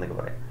മുരടിക്കുക എന്നൊക്കെ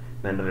പറയാം.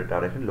 Mental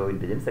retardation, law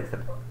intelligence,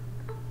 etcetera.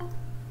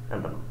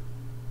 രണ്ടെണ്ണം.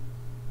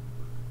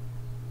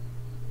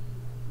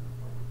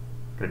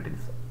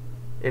 ക്രിറ്റിനിസം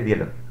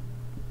എഴുതിയല്ലോ,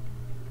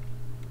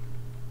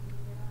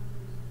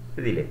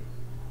 എഴുതിയില്ലേ?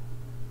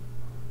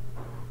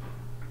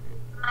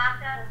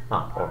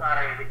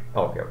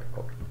 ഓക്കെ.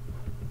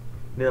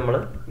 ഇനി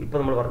ഇപ്പം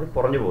നമ്മൾ പറഞ്ഞ്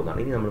കുറഞ്ഞു പോകുന്നതാണ്.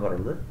 ഇനി നമ്മൾ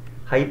പറയുന്നത്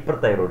ഹൈപ്പർ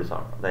തൈറോയിഡിസം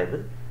ആണ്. അതായത്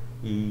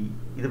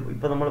ഇത്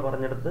ഇപ്പം നമ്മൾ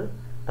പറഞ്ഞെടുത്ത്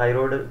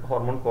തൈറോയിഡ്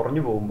ഹോർമോൺ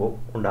കുറഞ്ഞു പോകുമ്പോൾ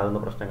ഉണ്ടാകുന്ന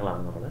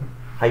പ്രശ്നങ്ങളാണ് നമ്മൾ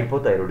ഹൈപ്പോ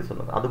തൈറോയിഡിസം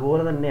എന്ന് പറയുന്നത്.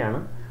 അതുപോലെ തന്നെയാണ്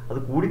അത്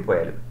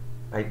കൂടിപ്പോയാലും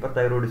ഹൈപ്പർ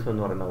തൈറോയിഡിസം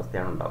എന്ന് പറയുന്ന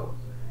അവസ്ഥയാണ് ഉണ്ടാവുക.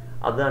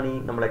 അതാണ് ഈ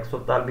നമ്മൾ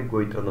എക്സോതാൽമിക്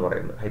ഗോയിറ്റർ എന്ന്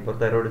പറയുന്നത്. ഹൈപ്പർ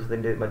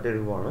തൈറോയിഡിസത്തിൻ്റെ മറ്റൊരു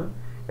രൂപമാണ്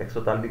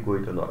എക്സോതാൽമിക്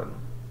ഗോയിറ്റർ എന്ന്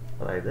പറയുന്നത്.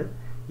 അതായത്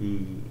ഈ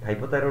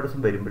ഹൈപ്പർ തൈറോയിഡിസം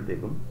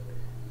വരുമ്പോഴത്തേക്കും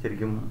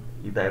ശരിക്കും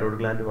ഈ തൈറോയിഡ്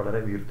ഗ്ലാൻഡ്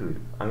വളരെ വീർത്തു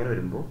വരും. അങ്ങനെ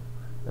വരുമ്പോൾ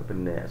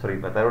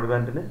തൈറോയിഡ്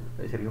ഗ്ലാൻഡിന്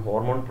ശരിക്കും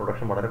ഹോർമോൺ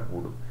പ്രൊഡക്ഷൻ വളരെ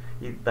കൂടും.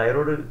 ഈ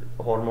തൈറോയിഡ്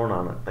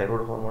ഹോർമോണാണ്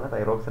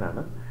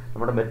തൈറോക്സിനാണ്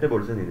നമ്മുടെ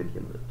മെറ്റബോളിസം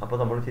നിയന്ത്രിക്കുന്നത്. അപ്പോൾ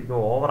നമ്മൾ ശരിക്കും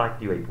ഓവർ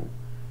ആക്റ്റീവായി പോകും.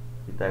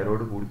 ഈ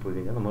തൈറോയിഡ് കൂടിപ്പോയി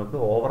കഴിഞ്ഞാൽ നമുക്ക്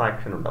ഓവർ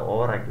ആക്ഷൻ ഉണ്ടാവും.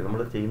 ഓവർ ആക്റ്റീവ്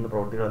നമ്മൾ ചെയ്യുന്ന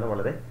പ്രവൃത്തികളെല്ലാം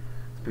വളരെ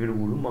സ്പീഡ്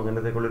കൂടും.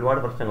 അങ്ങനത്തെയൊക്കെയുള്ള ഒരുപാട്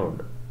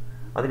പ്രശ്നങ്ങളുണ്ട്.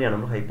 അതിനെയാണ്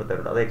നമ്മൾ ഹൈപ്പർ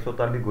തൈറോയിഡ്, അത്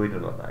എക്സോതാൽമിക് ഗോയിറ്റർ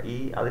എന്ന് പറഞ്ഞാൽ.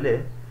 അതിൽ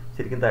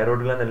ശരിക്കും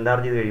തൈറോയിഡ് ഗ്ലാൻഡ്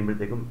എൻലാർജ് ചെയ്ത്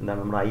കഴിയുമ്പോഴത്തേക്കും എന്താണ്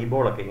നമ്മുടെ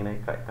ഐബോളൊക്കെ ഇങ്ങനെ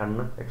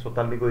കണ്ണ്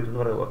എക്സോതാൽമിക് ഗോയിറ്റർ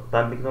എന്ന് പറയുന്നത്.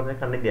 ഒപ്താൽമിക് എന്ന് പറഞ്ഞാൽ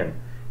കണ്ണിൻ്റെയാണ്.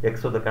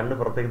 കണ്ണ്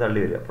പുറത്തേക്ക് തള്ളി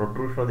വരിക,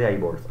 പ്രൊട്രൂഷൻ ഓഫ് ദി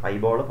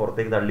ഐബോൾ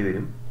പുറത്തേക്ക് തള്ളി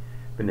വരും.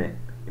 പിന്നെ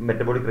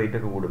മെറ്റബോളിക് റേറ്റ്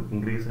ഒക്കെ കൂടും.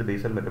 Increased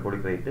basal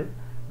metabolic rate,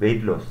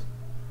 weight loss.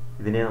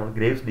 ഇതിനെ നമ്മൾ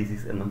ഗ്രേവ്സ്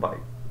ഡിസീസ് എന്നും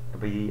പറയും.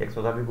 അപ്പോൾ ഈ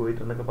എക്സോതാൽമിക്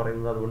ഗോയിറ്റർ എന്നൊക്കെ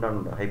പറയുന്നത് അതുകൊണ്ടാണ്.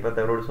 ഹൈപ്പർ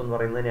തൈറോയിഡിസം എന്ന്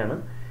പറയുന്നത് തന്നെയാണ്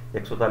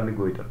എക്സോതാൽമിക്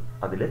ഗോയിറ്റർ.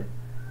 അതിൽ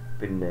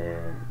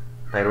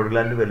തൈറോയിഡ്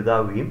ഗ്ലാൻഡ്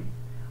വലുതാവുകയും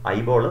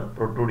ഐബോൾ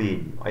പ്രൊട്രൂഡ്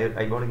ചെയ്യുകയും ചെയ്യും.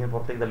 ഐബോൾ ഇങ്ങനെ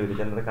പുറത്തേക്ക് തള്ളി വരും.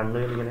 ചിലരുടെ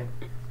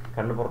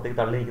കണ്ണ് പുറത്തേക്ക്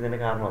തള്ളി നിൽക്കുന്നതിൻ്റെ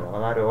കാരണമാണ് അത്.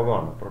 ആ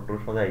രോഗമാണ്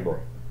പ്രൊട്രൂഷൻ ഓഫ് ദി ഐബോൾ.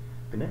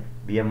 പിന്നെ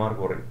BMR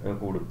കൂടും,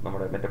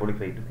 നമ്മുടെ മെറ്റബോളിക്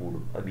റേറ്റ്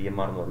കൂടും. അത്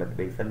BMR എന്ന് പറയുന്നത്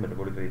ബേസൽ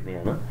മെറ്റബോളിക്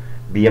റേറ്റിനെയാണ്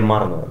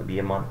BMR എന്ന് പറയുന്നത്.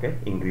 BMR ഒക്കെ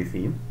ഇൻക്രീസ്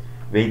ചെയ്യും.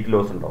 വെയിറ്റ്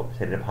ലോസ് ഉണ്ടാവും,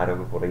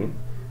 ശരീരഭാരമൊക്കെ കുറയും.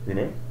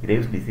 ഇതിനെ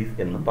ഗ്രേവ്സ് ഡിസീസ്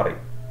എന്നും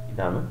പറയും.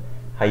 ഇതാണ്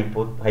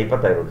ഹൈപ്പർ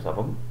തൈറോയിഡിസം.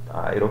 അപ്പം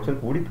തൈറോക്സിൻ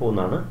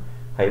കൂടിപ്പോകുന്നതാണ്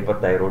ഹൈപ്പർ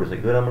തൈറോയിഡിസം.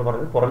 ഇതുവരെ നമ്മൾ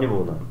പറഞ്ഞത് കുറഞ്ഞു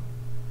പോകുന്നതാണ്.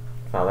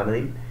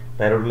 സാധാരണയിൽ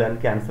തൈറോയിഡ് ഗ്ലാൻഡ്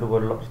ക്യാൻസർ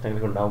പോലുള്ള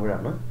പ്രശ്നങ്ങളൊക്കെ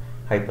ഉണ്ടാകുമ്പോഴാണ്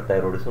ഹൈപ്പർ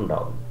തൈറോയിഡിസം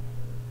ഉണ്ടാകുന്നത്.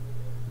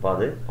 അപ്പോൾ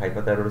അത്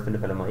ഹൈപ്പർ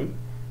തൈറോയിഡിസത്തിൻ്റെ ഫലമായി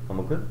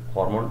നമുക്ക്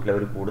ഹോർമോൺ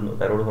ലെവൽ കൂടുന്നു,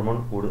 തൈറോയ്ഡ് ഹോർമോൺ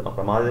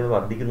പ്രമാദം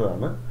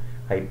വർദ്ധിക്കുന്നതാണ്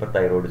ഹൈപ്പർ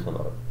തൈറോയിഡിസം എന്ന്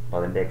പറയുന്നത്. അപ്പോൾ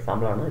അതിൻ്റെ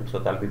എക്സാമ്പിളാണ്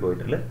എക്സോതാൽമിക്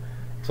ഗോയിറ്ററിൽ.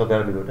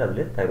 അതിൽ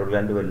തൈറോയ്ഡ്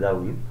ഗ്ലാൻഡ്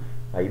വലുതാവുകയും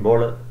ഐബോൾ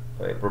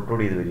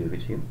പ്രൊട്രൂഡ് ചെയ്ത് വരികയൊക്കെ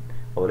ചെയ്യും.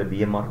 അതുപോലെ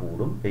BMR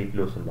കൂടും, വെയിറ്റ്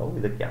ലോസ് ഉണ്ടാവും.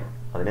 ഇതൊക്കെയാണ്.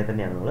 അതിനെ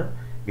തന്നെയാണ് നമ്മൾ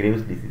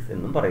ഗ്രേവ്സ് ഡിസീസ്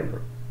എന്നും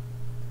പറയുന്നത്.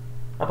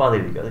 അപ്പോൾ അത്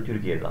എഴുതിക്കും, അത്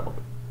ചുരുക്കി എഴുതാം.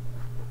 നമുക്ക്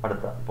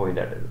അടുത്ത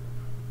പോയിന്റായിട്ട് എഴുതും.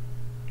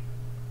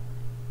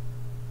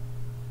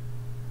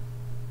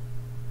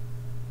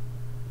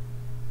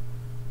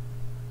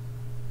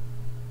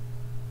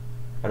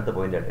 അടുത്ത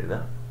പോയിന്റായിട്ട്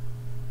എഴുതാം.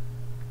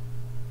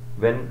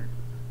 when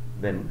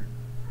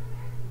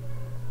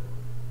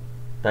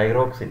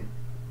thyroxine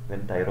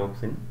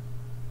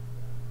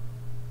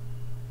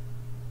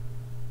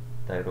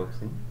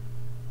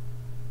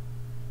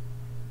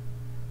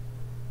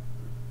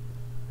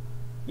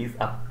is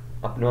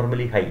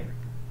abnormally high,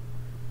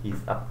 is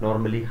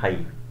abnormally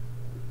high,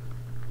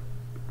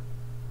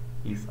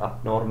 is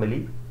abnormally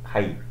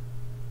high,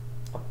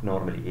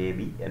 abnormally,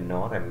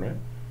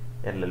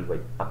 abnormally,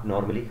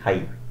 abnormally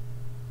high.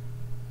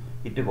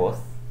 It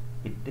cause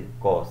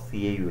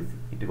CAUSE,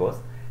 it cause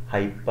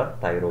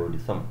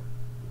hyperthyroidism,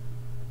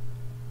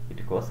 it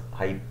cause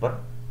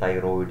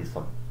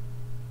hyperthyroidism,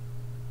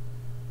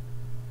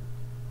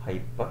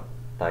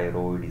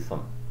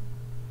 hyperthyroidism,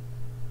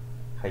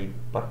 hyperthyroidism,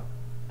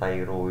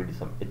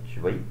 HYPERTHYROIDISM,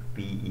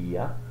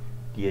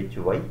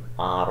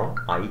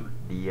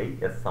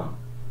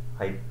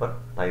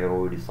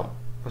 hyperthyroidism.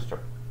 First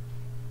one.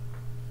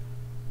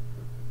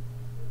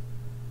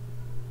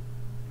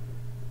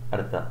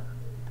 അടുത്ത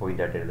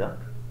പോയിന്റ് ആയിട്ട് എഴുതാം,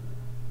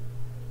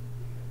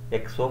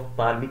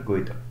 exophthalmic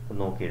goitre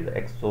നോക്കി എഴുതുക.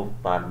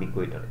 Exophthalmic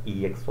goitre,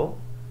 EXOPTHALMIC,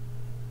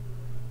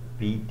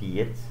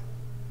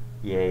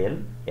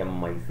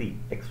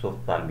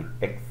 exophthalmic,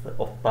 X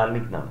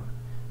ophthalmic എന്നാണ്,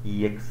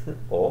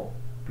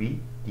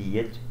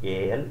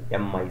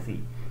 EXOPTHALMIC,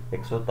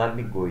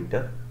 exophthalmic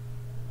goitre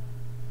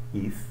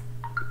is,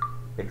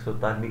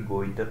 exophthalmic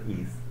goiter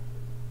is,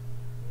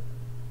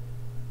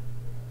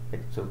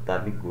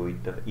 exophthalmic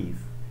goiter is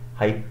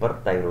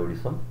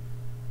hyperthyroidism,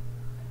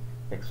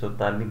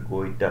 exophthalmic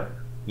goiter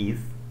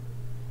is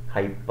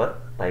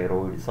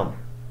hyperthyroidism,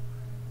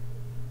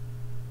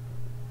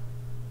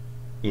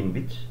 in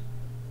which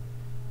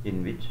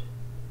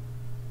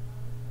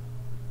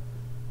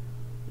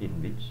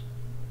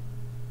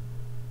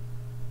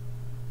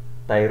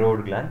thyroid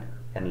gland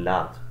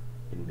enlarge,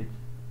 in which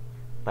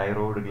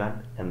thyroid gland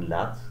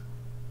enlarge,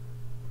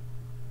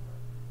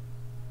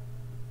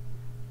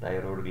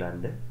 thyroid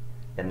gland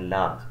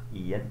enlarge,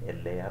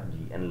 ENLARGE,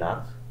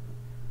 enlarge,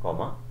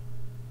 comma,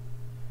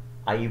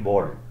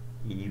 eyeball,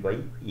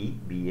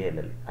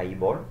 EYEBALL,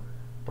 eyeball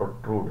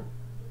protrude,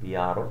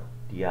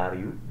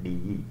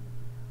 PROTRUDE,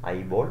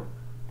 eyeball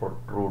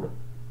protrude,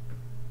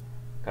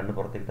 കണ്ണ്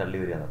പുറത്തേക്ക് തള്ളി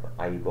വരികയാണ്. അപ്പോൾ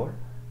eyeball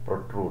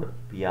protrude,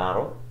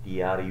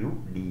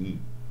 PROTRUDE,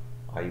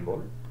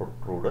 eyeball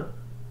protrude,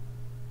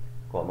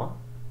 comma,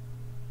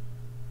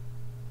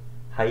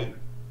 high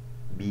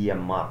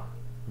BMR,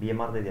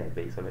 BMR എഴുതിയാണ്,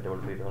 basal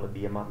metabolic rate നമ്മൾ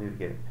BMR എന്ന്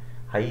ചോദിക്കുകയാണ്.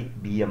 High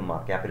BMR,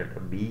 capital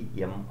letter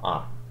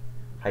BMR,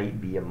 high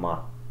BMR,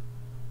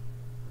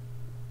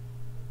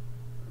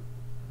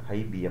 high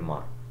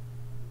BMR,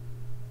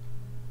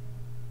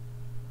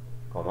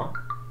 comma,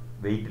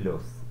 weight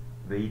loss,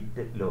 weight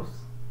loss,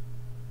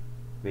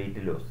 weight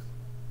loss,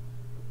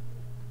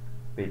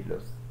 weight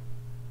loss,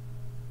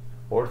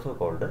 also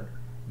called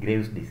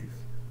Graves' disease,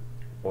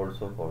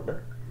 also called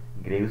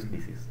Graves'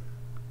 disease,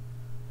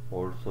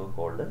 also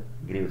called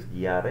Graves,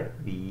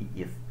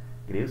 GRAVES,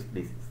 Graves'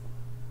 disease,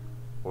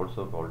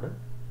 also called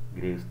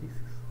Graves'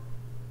 disease,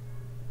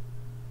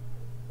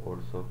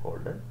 also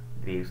called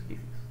Graves'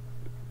 disease,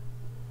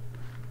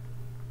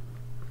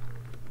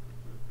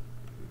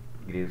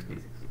 Graves'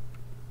 disease.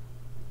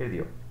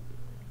 എഴുതിയോ?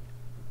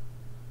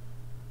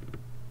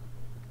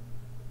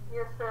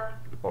 Yes, sir.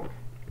 Okay.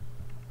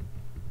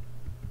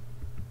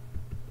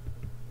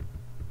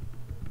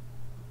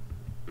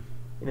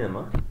 ഇനി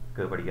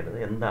നമുക്ക് പഠിക്കേണ്ടത്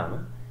എന്താണ്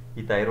ഈ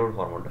thyroid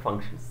ഹോർമോണിൻ്റെ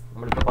functions.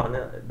 നമ്മളിപ്പോൾ പറഞ്ഞ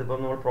ഇതിപ്പോൾ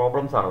നമ്മൾ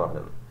പ്രോബ്ലംസ് ആണ്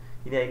പറഞ്ഞത്.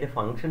 ഇനി അതിൻ്റെ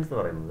ഫങ്ഷൻസ് എന്ന്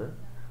പറയുന്നത്,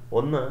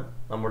 ഒന്ന്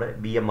നമ്മുടെ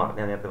BMR,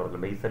 ഞാൻ നേരത്തെ പറഞ്ഞു,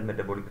 ബേസൽ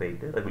മെറ്റബോളിക്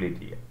റേറ്റ് റെഗുലേറ്റ്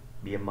ചെയ്യുക,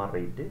 BMR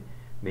റേറ്റ്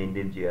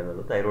മെയിൻറ്റെയിൻ ചെയ്യുക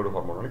എന്നുള്ളത് തൈറോയ്ഡ്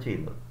ഹോർമോണാണ്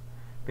ചെയ്യുന്നത്.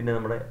 പിന്നെ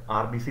നമ്മുടെ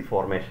RBC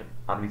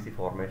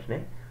ഫോർമേഷനെ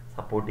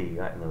സപ്പോർട്ട്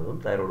ചെയ്യുക എന്നതും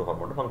തൈറോയ്ഡ്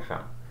ഹോർമോണിൻ്റെ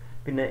ഫങ്ഷനാണ്.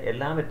 പിന്നെ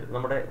എല്ലാ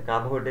നമ്മുടെ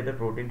കാർബോഹൈഡ്രേറ്റ്,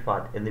 പ്രോട്ടീൻ,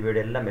 ഫാറ്റ് എന്നിവയുടെ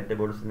എല്ലാ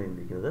മെറ്റബോളിസം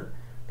നിയന്ത്രിക്കുന്നത്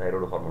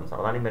തൈറോയ്ഡ് ഹോർമോൺസ്.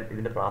 അതാണ്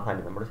ഇതിൻ്റെ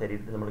പ്രാധാന്യം. നമ്മുടെ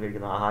ശരീരത്തിൽ നമ്മൾ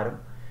കഴിക്കുന്ന ആഹാരം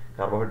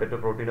കാർബോഹൈഡ്രേറ്റോ,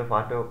 പ്രോട്ടീനോ,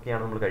 ഫാറ്റോ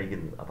ഒക്കെയാണ് നമ്മൾ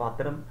കഴിക്കുന്നത്. അപ്പോൾ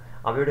അത്തരം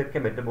അവയുടെയൊക്കെ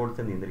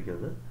മെറ്റബോളിസം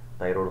നിയന്ത്രിക്കുന്നത്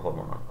തൈറോയ്ഡ്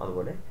ഹോർമോണാണ്.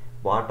 അതുപോലെ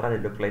വാട്ടർ ആൻഡ്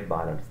ഇലക്ട്രോലൈറ്റ്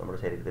ബാലൻസ്, നമ്മുടെ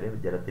ശരീരത്തിലെ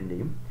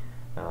ജലത്തിൻ്റെയും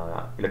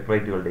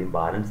ഇലക്ട്രോലൈറ്റുകളുടെയും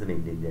ബാലൻസ്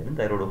മെയിൻറ്റെയിൻ ചെയ്യാനും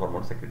തൈറോയ്ഡ്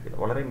ഹോർമോൺ സെക്രറ്റ്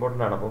ചെയ്യുന്നത് വളരെ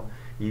ഇമ്പോർട്ടൻ്റ് ആണ്. അപ്പോൾ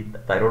ഈ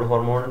തൈറോയ്ഡ്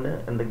ഹോർമോണിന്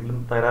എന്തെങ്കിലും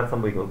തകരാറ്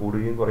സംഭവിക്കുക,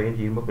 കൂടുകയും കുറയുകയും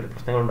ചെയ്യുമ്പോൾ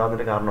പ്രശ്നങ്ങൾ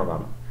ഉണ്ടാകുന്നതിൻ്റെ കാരണം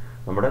അതാണ്.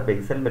 നമ്മുടെ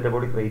ബേസൽ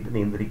മെറ്റബോളിക് റേറ്റ്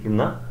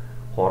നിയന്ത്രിക്കുന്ന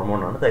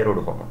ഹോർമോണാണ്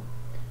തൈറോയ്ഡ് ഹോർമോൺ.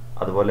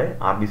 അതുപോലെ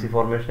RBC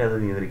ഫോർമേഷനെ അത്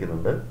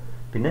നിയന്ത്രിക്കുന്നുണ്ട്.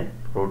 പിന്നെ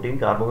പ്രോട്ടീൻ,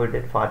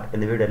 കാർബോഹൈഡ്രേറ്റ്, ഫാറ്റ്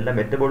എന്നിവയുടെ എല്ലാ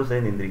മെറ്റബോളിസത്തെ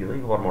നിയന്ത്രിക്കുന്നത്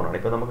ഈ ഹോർമോണാണ്.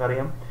 ഇപ്പോൾ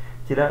നമുക്കറിയാം,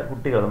 ചില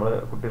കുട്ടികൾ, നമ്മുടെ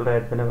കുട്ടികളുടെ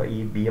കാര്യത്തിന് ഈ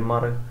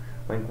BMR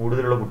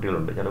കൂടുതലുള്ള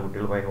കുട്ടികളുണ്ട്. ചില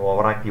കുട്ടികൾ ഭയങ്കര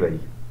ഓവർ ആക്റ്റീവ്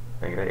ആയിരിക്കും,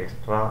 ഭയങ്കര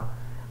എക്സ്ട്രാ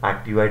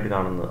ആക്റ്റീവായിട്ട്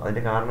കാണുന്നത്.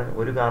 അതിൻ്റെ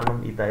ഒരു കാരണം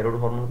ഈ തൈറോയ്ഡ്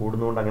ഹോർമോൺ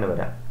കൂടുന്നതുകൊണ്ട് അങ്ങനെ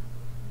വരാം.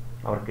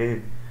 അവർക്ക്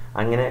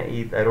അങ്ങനെ ഈ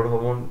തൈറോയ്ഡ്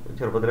ഹോർമോൺ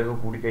ചെറുപ്പത്തിലൊക്കെ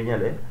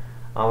കൂടിക്കഴിഞ്ഞാൽ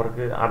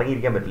അവർക്ക്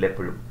അടങ്ങിയിരിക്കാൻ പറ്റില്ല,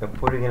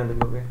 എപ്പോഴും ഇങ്ങനെ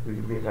എന്തെങ്കിലുമൊക്കെ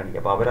വികൃതി കാണിക്കുക.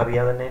 അപ്പോൾ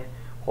അവരറിയാതെ തന്നെ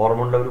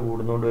ഹോർമോൺ ലെവൽ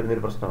കൂടുന്നതുകൊണ്ട്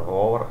വരുന്നൊരു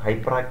പ്രശ്നമാണ്.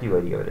 ഹൈപ്പർ ആക്റ്റീവ്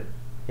ആയിരിക്കും അവർ,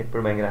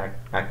 എപ്പോഴും ഭയങ്കര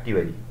ആക്റ്റീവ്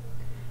ആയിരിക്കും,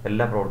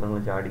 എല്ലാ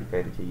പ്രവർത്തനങ്ങളും ചാടി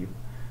കയറി ചെയ്യും,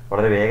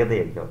 വളരെ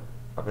വേഗതയായിരിക്കും അവർ.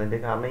 അപ്പോൾ അതിൻ്റെ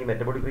കാരണം ഈ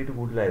മെറ്റബോളിക് റേറ്റ്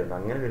കൂടുതലായിരുന്നു.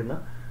 അങ്ങനെ വരുന്ന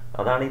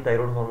അതാണ് ഈ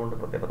തൈറോയ്ഡ് ഹോർമോണിൻ്റെ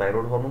പ്രത്യേകത.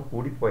 തൈറോയ്ഡ് ഹോർമോൺ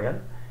കൂടിപ്പോയാൽ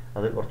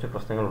അത് കുറച്ച്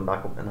പ്രശ്നങ്ങൾ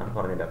ഉണ്ടാക്കും എന്നാണ്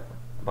പറഞ്ഞതിൻ്റെ അർത്ഥം.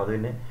 അപ്പോൾ അത്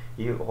പിന്നെ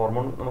ഈ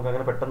ഹോർമോൺ നമുക്ക്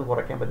അങ്ങനെ പെട്ടെന്ന്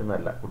കുറയ്ക്കാൻ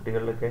പറ്റുന്നതല്ല.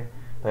 കുട്ടികളിലൊക്കെ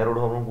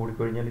തൈറോയ്ഡ് ഹോർമോൺ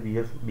കൂടിക്കഴിഞ്ഞാൽ,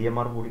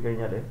 BMR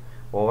കൂടിക്കഴിഞ്ഞാൽ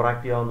ഓവർ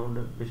ആക്റ്റീവ്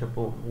ആവുന്നതുകൊണ്ട്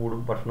വിശപ്പ് കൂടും,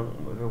 ഭക്ഷണം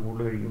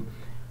കൂടുതൽ കഴിക്കും,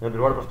 അങ്ങനെ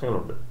ഒരുപാട്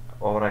പ്രശ്നങ്ങളുണ്ട്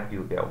ഓവർ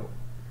ആക്റ്റീവ് ഒക്കെ ആകുമ്പോൾ.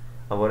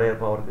 അതുപോലെ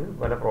ഇപ്പോൾ അവർക്ക്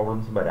പല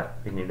പ്രോബ്ലംസും വരാം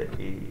പിന്നീട്.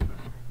 ഈ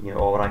ഇങ്ങനെ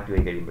ഓവർ ആക്റ്റീവ്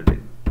ആയി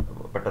കഴിയുമ്പോഴത്തേക്കും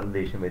പെട്ടെന്ന്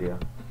ദേഷ്യം വരിക,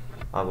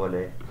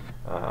 അതുപോലെ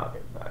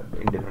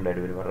ഇൻഡിഫറൻ്റ്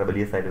ആയിട്ട് പെരുമാറുക,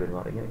 റെബലിയസ് ആയിട്ട്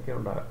പെരുമാറുക, ഇങ്ങനെയൊക്കെ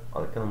ഉണ്ടാകും.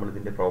 അതൊക്കെ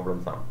നമ്മളിതിൻ്റെ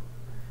പ്രോബ്ലംസ് ആണ്.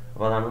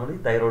 അപ്പോൾ അതാണ് നമ്മൾ ഈ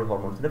തൈറോയ്ഡ്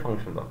ഹോർമോൺസിൻ്റെ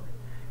ഫംഗ്ഷൻ എന്ന് പറയുന്നത്.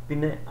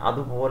 പിന്നെ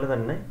അതുപോലെ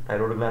തന്നെ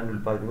തൈറോയ്ഡ് ഗ്ലാൻഡ്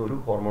ഉൽപ്പാദിപ്പിക്കുന്ന ഒരു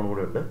ഹോർമോൺ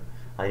കൂടെ ഉണ്ട്,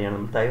 അതിനെയാണ്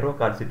നമ്മൾ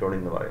തൈറോകാൽസിറ്റോണിൻ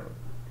എന്ന് പറയുന്നത്.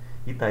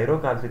 ഈ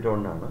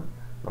തൈറോകാൽസിറ്റോണിനാണ്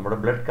നമ്മുടെ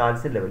ബ്ലഡ്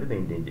കാൽസ്യം ലെവൽ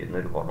മെയിൻറ്റെയിൻ ചെയ്യുന്ന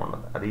ഒരു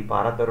ഹോർമോണാണ്. അത് ഈ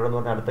പാരാതൈറോയ്ഡ് എന്ന്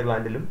പറഞ്ഞാൽ അടുത്ത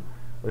ഗ്ലാൻഡിലും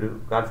ഒരു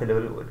കാൽസ്യം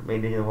ലെവൽ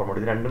മെയിൻറ്റെയിൻ ചെയ്യുന്ന ഹോർമോൺ.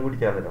 ഇത് രണ്ടും കൂടി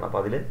ചേർന്നിട്ടാണ്.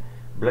 അപ്പോൾ അതിൽ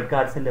ബ്ലഡ്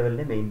കാൽസ്യം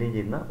ലെവലിനെ മെയിൻറ്റെയിൻ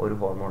ചെയ്യുന്ന ഒരു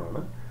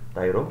ഹോർമോണാണ്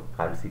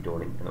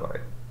തൈറോകാൽസിറ്റോണിൻ എന്ന്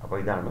പറയുന്നത്. അപ്പോൾ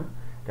ഇതാണ്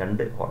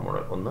രണ്ട്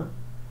ഹോർമോണുകൾ. ഒന്ന്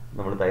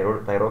നമ്മൾ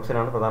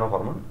തൈറോക്സിനാണ് പ്രധാന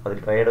ഹോർമോൺ, അതിൽ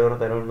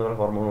ട്രൈഡോറോതൈറോയിൻ എന്ന്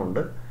പറയുന്ന ഹോർമോണും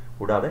ഉണ്ട്.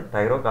 കൂടാതെ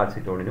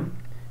തൈറോകാൽസിറ്റോണിനും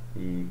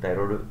ഈ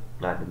തൈറോയ്ഡ്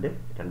ഗ്ലാൻഡിൻ്റെ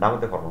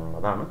രണ്ടാമത്തെ ഹോർമോണാണ്.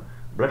 അതാണ്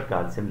ബ്ലഡ്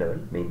കാൽസ്യം ലെവൽ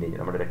മെയിൻറ്റെയിൻ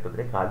ചെയ്യുന്നത്. നമ്മുടെ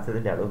രക്തത്തിലെ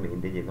കാൽസ്യത്തിൻ്റെ അളവ്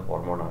മെയിൻറ്റെയിൻ ചെയ്യുന്ന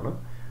ഹോർമോണാണ്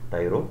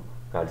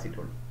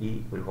തൈറോകാൽസിറ്റോണിൻ. ഈ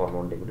ഒരു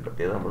ഹോർമോണിൻ്റെ കൂടി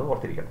പ്രത്യേകത നമ്മൾ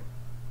ഓർത്തിരിക്കണം.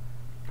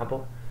 അപ്പോൾ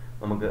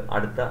നമുക്ക്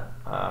അടുത്ത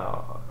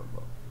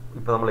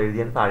ഇപ്പോൾ നമ്മൾ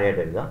എഴുതിയാൽ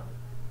താഴെയായിട്ട് എഴുതുക.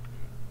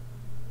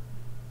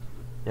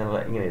 ഞങ്ങൾ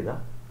ഇങ്ങനെ എഴുതുക: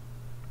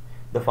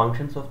 the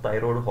functions of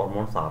thyroid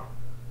hormones R.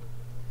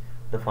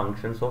 The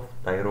functions of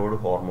thyroid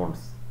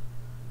hormones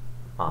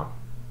R.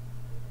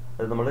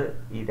 അത് നമ്മൾ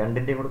ഈ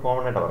രണ്ടിൻ്റെയും കൂടി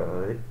കോമൺ ആയിട്ടാണ് പറയുന്നത്.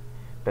 അതായത്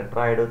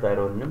ടെട്രാ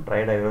തൈറോയിഡിനും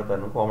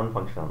ട്രൈഡൈറോതൈറോയിനും കോമൺ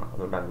ഫംഗ്ഷനാണ്,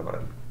 അതുകൊണ്ട് അങ്ങനെ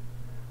പറയുന്നത്.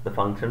 The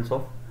functions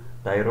of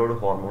thyroid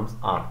hormones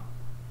R.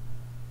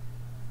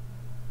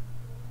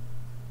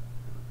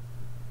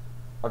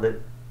 അത്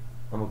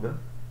നമുക്ക്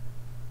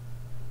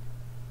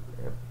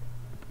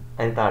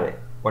അതിന് താഴെ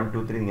 1,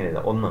 2, 3 ഇങ്ങനെ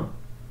എഴുതാം. 1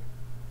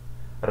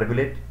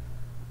 റെഗുലേറ്റ്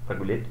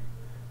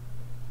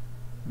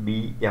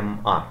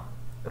BMR.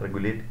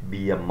 Regulate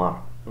BMR.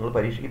 നിങ്ങൾ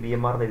പരീക്ഷയ്ക്ക്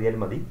BMR എന്ന്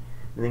എഴുതിയാലും മതി.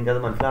 നിങ്ങൾക്ക് അത്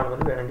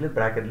മനസ്സിലാണെന്നുണ്ടെങ്കിൽ വേണമെങ്കിൽ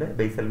ബ്രാക്കറ്റിൽ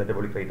ബേസൽ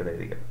മെറ്റബോളിക് റേറ്റ് എന്ന്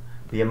എഴുതിക്കാം.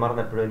 BMR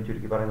എന്ന് എപ്പോഴും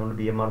ചുരുക്കി പറയുന്നതുകൊണ്ട്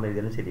BMR എന്ന്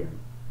എഴുതിയാലും ശരിയാണ്.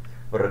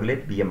 അപ്പോൾ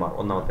റെഗുലേറ്റ് BMR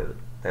ഒന്നാമത്തേത്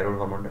തൈറോയ്ഡ്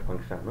ഹോർമോണിൻ്റെ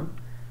ഫംഗ്ഷനാണ്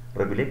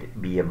regulate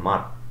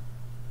BMR.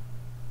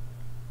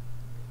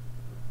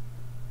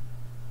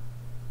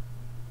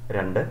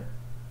 2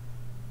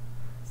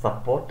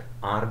 support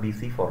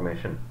RBC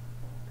formation.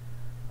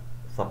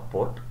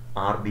 Support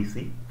RBC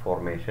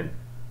formation.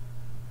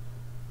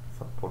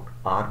 Support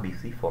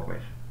RBC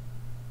formation.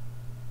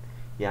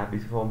 ഈ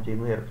RBC ഫോം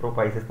ചെയ്യുന്നത്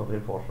എർത്രോപൈസിസ് എന്ന്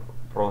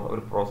പറഞ്ഞ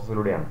ഒരു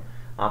പ്രോസസ്സിലൂടെയാണ്.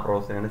 ആ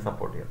പ്രോസസ്സിനാണ്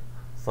സപ്പോർട്ട് ചെയ്യുന്നത്.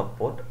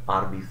 Support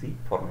RBC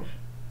formation.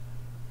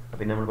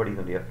 പിന്നെ നമ്മൾ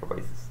പഠിക്കുന്നുണ്ട്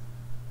എർത്രോപൈസിസ്.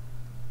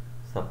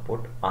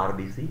 Support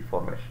RBC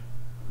formation.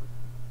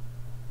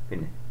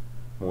 പിന്നെ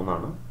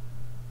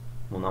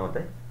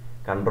മൂന്നാമത്തെ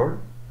കൺട്രോൾ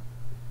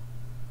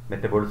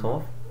മെറ്റബോളിസം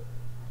ഓഫ്,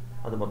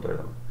 അത് മൊത്തം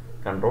എഴുതണം.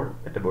 Control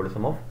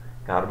metabolism of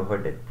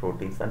carbohydrate,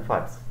 proteins and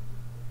fats.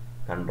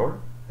 Control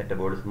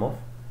metabolism of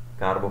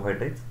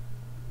carbohydrates,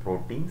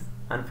 proteins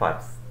and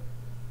fats.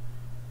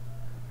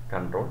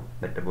 Control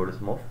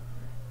metabolism of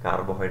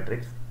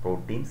carbohydrates,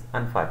 proteins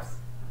and fats.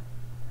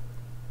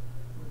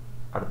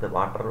 അടുത്ത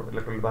വാട്ടർ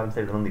ഇലക്ട്രോലൈറ്റ് ബാലൻസ്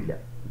എഴുതണമെന്നില്ല,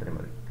 ഇത്രയും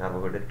മതി.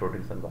 Carbohydrate,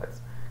 proteins and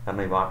fats.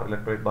 കാരണം ഈ water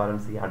electrolyte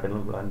balance ഈ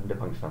adrenal ഗ്ലാൻഡിൻ്റെ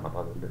ഫംഗ്ഷനാണ്.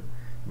 അപ്പോൾ അതുകൊണ്ട്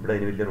ഇവിടെ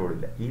അതിന് വലിയ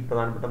റോളില്ല. ഈ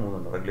പ്രധാനപ്പെട്ട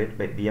മൂന്നെണ്ണം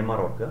റെഗുലേറ്റ് BMR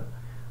ഓർക്കുക,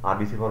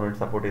 RBC ഫോർമേഷൻ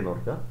സപ്പോർട്ട് ചെയ്യുന്ന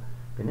ഓർക്കുക,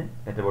 പിന്നെ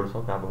metabolism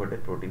of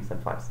carbohydrate, proteins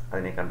and fats.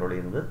 അതിനെ കൺട്രോൾ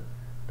ചെയ്യുന്നത്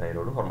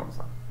തൈറോയ്ഡ്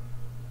ഹോർമോൺസാണ്.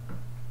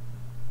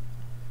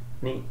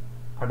 ഇനി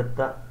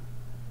അടുത്ത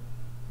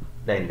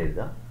ലൈനിൽ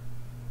എഴുതുക: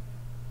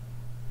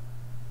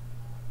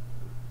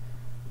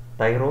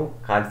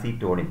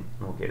 തൈറോകാൽസിറ്റോണിൻ.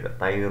 നമുക്ക് എഴുതാം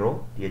THYRO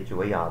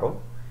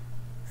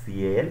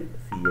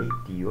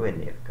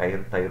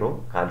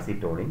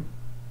CALCITONIN. തൈറോകാൽസിറ്റോണിൻ.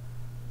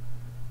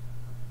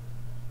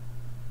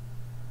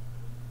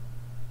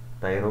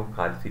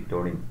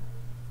 Thyrocalcitonin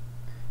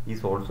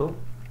is also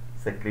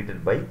secreted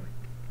by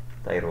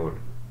thyroid.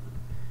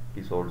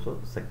 Is also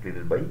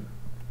secreted by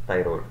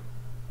thyroid.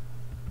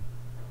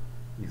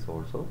 Is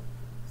also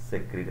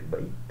secreted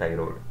by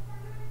thyroid.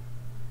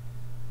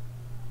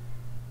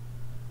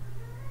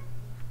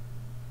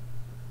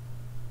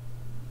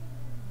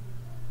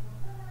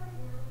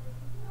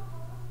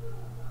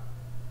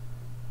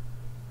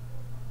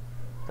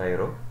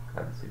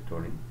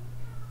 Thyrocalcitonin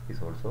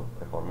is also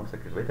a hormone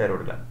secreted by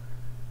thyroid gland.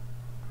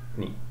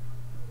 ഇനി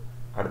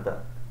അടുത്ത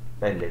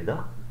ലൈനിൽ എഴുതുക: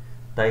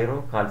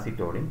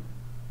 തൈറോകാൽസിറ്റോണിൻ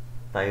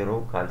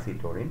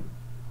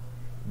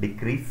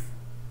decrease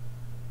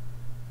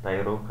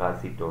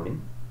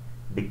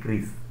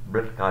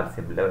blood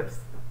calcium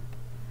levels.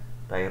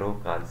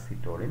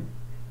 തൈറോകാൽസിറ്റോണിൻ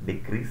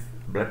decrease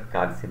blood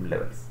calcium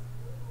levels.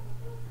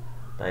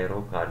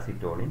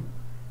 തൈറോകാൽസിറ്റോണിൻ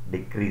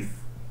decrease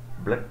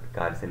blood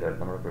calcium level.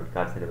 നമ്മുടെ blood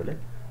calcium level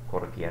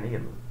കുറയ്ക്കുകയാണ്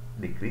ചെയ്യുന്നത്.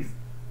 Decrease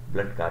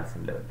blood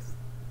calcium levels.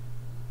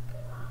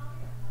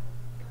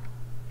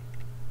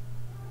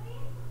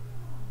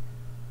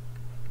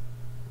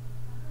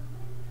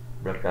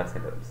 Blood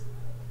calcium levels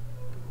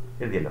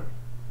എഴുതിയല്ലോ.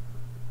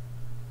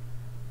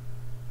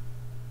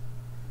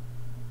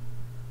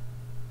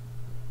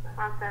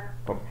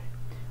 Okay.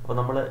 അപ്പോൾ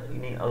നമ്മൾ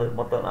ഇനി അത്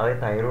മൊത്തം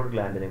അതായത് തൈറോയ്ഡ്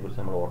ഗ്ലാൻഡിനെ കുറിച്ച്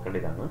നമ്മൾ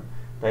ഓർക്കേണ്ടതാണ്.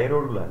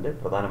 തൈറോയ്ഡ് ഗ്ലാൻഡ്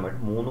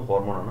പ്രധാനമായിട്ടും 3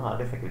 ഹോർമോണാണ്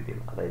ആദ്യം സെക്രീറ്റ്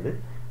ചെയ്യുന്നത്. അതായത്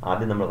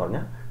ആദ്യം നമ്മൾ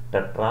പറഞ്ഞ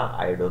ടെട്രാ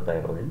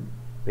അയോഡോതൈറോണിൻ,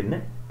 പിന്നെ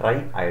ട്രൈ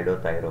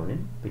അയോഡോതൈറോണിൻ,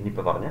 പിന്നെ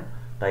ഇപ്പോൾ പറഞ്ഞ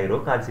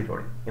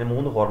തൈറോകാൽസിറ്റോണിൻ. ഇങ്ങനെ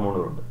 3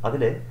 ഹോർമോണുകളുണ്ട്.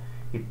 അതിൽ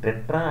ഈ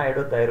ടെട്രാ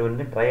അയഡോ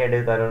തൈറോയിഡിനും ട്രൈ അയഡോ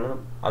തൈറോയിഡിനും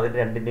അതിൻ്റെ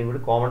രണ്ടിൻ്റെയും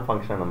കൂടി കോമൺ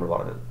ഫംഗ്ഷനാണ് നമ്മൾ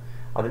പറഞ്ഞത്.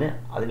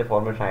 അതിൻ്റെ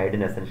ഫോർമേഷൻ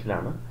അയഡിൻ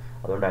എസെൻഷ്യലാണ്.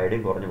 അതുകൊണ്ട്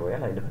അയഡിൻ കുറഞ്ഞു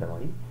പോയാൽ അതിൻ്റെ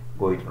ഫലമായി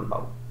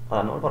ഗോയിറ്ററുണ്ടാവും.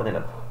 അതാണ് നമ്മൾ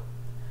പറഞ്ഞത്.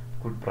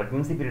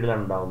 പ്രഗ്നൻസി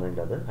പീരീഡിലാണ്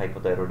ഉണ്ടാകുന്നതെങ്കിൽ അത്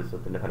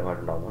ഹൈപ്പോതൈറോയിഡിസത്തിൻ്റെ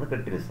ഫലമായിട്ടുണ്ടാകുന്നതാണ്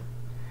ക്രെറ്റിനിസം.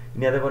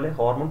 ഇനി അതേപോലെ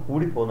ഹോർമോൺ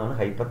കൂടിപ്പോകുന്നതാണ്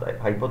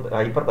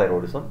ഹൈപ്പർ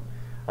തൈറോയിഡിസം.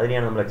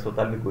 അതിനെയാണ് നമ്മൾ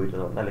എക്സോതാൽമിക് ഗോയിറ്റർ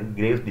എന്ന് പറയുന്നത്, അല്ലെങ്കിൽ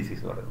ഗ്രേവ്സ്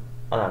ഡിസീസ് എന്ന് പറയുന്നത്.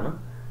 അതാണ്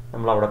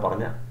നമ്മളവിടെ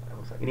പറഞ്ഞ.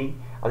 ഇനി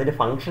അതിൻ്റെ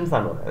ഫംഗ്ഷൻസ്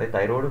ആണ് പറയുന്നത്. അതായത്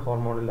തൈറോയിഡ്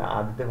ഹോർമോണിലെ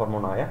ആദ്യത്തെ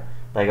ഹോർമോണായ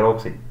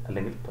തൈറോക്സിൻ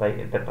അല്ലെങ്കിൽ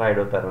ടെട്രാ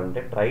അയഡോ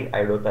തൈറോയിഡിൻ്റെ ട്രൈ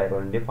അയഡോ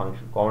തൈറോയിഡിൻ്റെ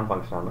കോമൺ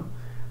ഫംഗ്ഷനാണ്.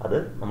 അത്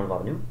നമ്മൾ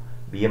പറഞ്ഞു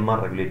BMR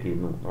റെഗുലേറ്റ്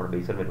ചെയ്യുന്നു, നമ്മുടെ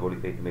ബേസൽ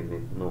മെറ്റബോളിക് റേറ്റ്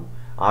മെയിൻറ്റെയിൻ ചെയ്യുന്നു,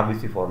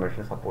 RBC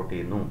ഫോർമേഷനെ സപ്പോർട്ട്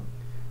ചെയ്യുന്നു,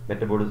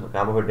 മെറ്റബോളിസം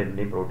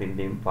കാർബോഹൈഡ്രേറ്റിൻ്റെയും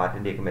പ്രോട്ടീൻ്റെയും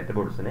ഫാറ്റിൻ്റെയും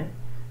മെറ്റബോളിസിനെ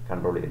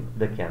കൺട്രോൾ ചെയ്യുന്നു.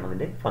 ഇതൊക്കെയാണ്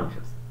അതിൻ്റെ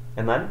ഫംഗ്ഷൻസ്.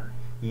 എന്നാൽ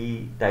ഈ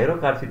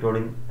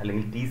തൈറോകാൽസിറ്റോണിൻ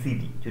അല്ലെങ്കിൽ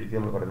TCT, ചുരുക്കി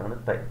നമ്മൾ പറയുന്നതാണ്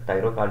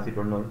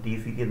തൈറോകാൽസിറ്റോണിൻ,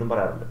 TCT എന്നും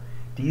പറയാറുണ്ട്.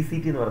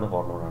 TCT എന്ന് പറയുന്ന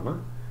ഹോർമോണാണ്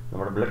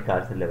നമ്മുടെ ബ്ലഡ്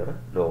കാൽസ്യം ലെവൽ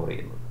ലോവർ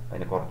ചെയ്യുന്നത്,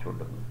 അതിനെ കുറച്ച്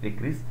കൊണ്ടുവരുന്നത്,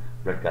 ഡിക്രീസ്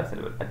ബ്ലഡ് കാൽസ്യം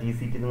ലെവൽ. ആ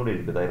TCT എന്നും കൂടെ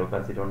എഴുതിക്കും,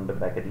 തൈറോകാൽസിറ്റോണിൻ്റെ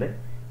ബ്രാക്കറ്റിൽ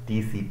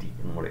TCT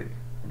എന്നും കൂടെ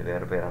എഴുതിക്കും. അതിൻ്റെ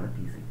വേറെ പേരാണ്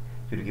TCT,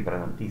 ചുരുക്കി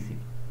പറയുന്നതാണ്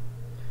TCT.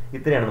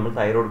 ഇത്രയാണ് നമ്മൾ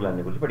തൈറോയ്ഡ്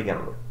ഗ്ലാൻഡിനെ കുറിച്ച്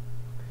പഠിക്കാനുള്ളത്.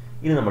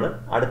 ഇനി നമ്മൾ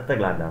അടുത്ത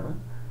ഗ്ലാൻഡാണ്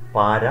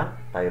para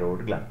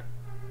thyroid gland.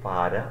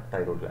 Para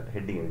thyroid gland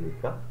heading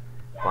എഴുതിക്കുക.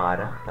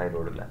 Para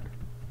thyroid gland,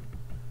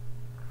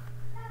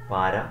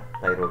 para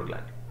thyroid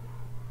gland,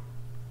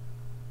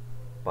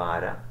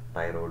 para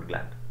thyroid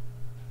gland.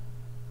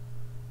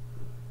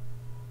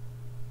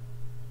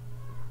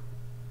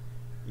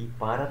 ഈ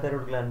പാരാ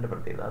തൈറോയ്ഡ് ഗ്ലാൻഡിൻ്റെ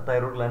പ്രത്യേകത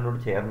തൈറോയ്ഡ് ഗ്ലാൻഡിനോട്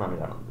ചേർന്നാണ്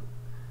കാണുന്നത്.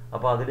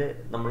 അപ്പോൾ അതിൽ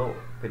നമ്മൾ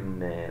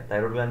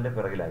തൈറോയ്ഡ് ഗ്ലാൻഡിൻ്റെ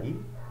പിറകിലായി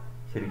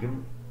ശരിക്കും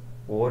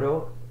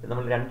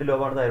നമ്മൾ 2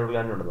 ലോബാണ് തൈറോയ്ഡ്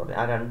ഗ്ലാൻഡിനുണ്ടെന്ന് പറഞ്ഞാൽ,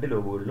 ആ 2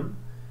 ലോബുകളിലും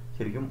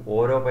ശരിക്കും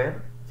ഓരോ പേർ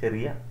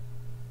ചെറിയ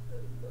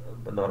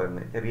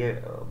ചെറിയ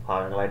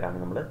ഭാഗങ്ങളായിട്ടാണ്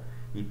നമ്മൾ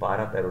ഈ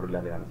പാരാ തൈറോയ്ഡ്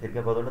ഗ്ലാൻഡ് കാണുന്നത്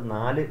ശരിക്കും. അപ്പോൾ അതുകൊണ്ട്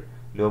 4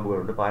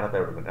 ലോബുകളുണ്ട് പാരാ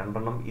തൈറോയ്ഡ് ഗ്ലാൻഡ്, 2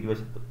 എണ്ണം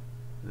ഇരുവശത്ത്.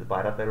 ഇത്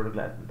പാരാ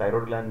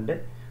തൈറോയ്ഡ് ഗ്ലാൻഡിൻ്റെ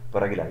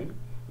പിറകിലായി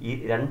ഈ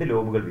 2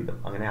 ലോബുകൾ വീതം,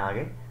 അങ്ങനെ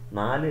ആകെ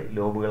 4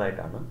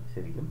 ലോബുകളായിട്ടാണ്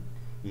ശരിക്കും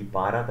ഈ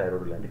പാരാ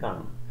തൈറോയ്ഡ് ഗ്ലാൻഡ്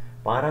കാണുന്നത്.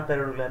 പാരാ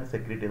തൈറോയ്ഡ് ഗ്ലാൻഡ്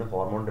സെക്രീറ്റ് ചെയ്യുന്ന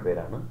ഹോർമോണിൻ്റെ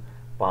പേരാണ്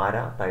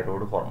para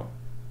thyroid hormone.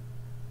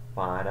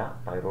 Para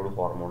thyroid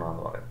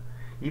ഹോർമോണാണെന്ന് പറയുന്നത്.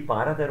 ഈ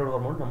പാരാ തൈറോയ്ഡ്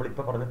ഹോർമോൺ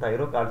നമ്മളിപ്പോൾ പറഞ്ഞ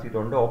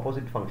തൈറോകാൽസിറ്റോണിൻ്റെ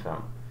ഓപ്പോസിറ്റ്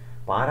ഫംഗ്ഷനാണ്.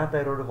 പാരാ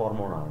തൈറോയ്ഡ്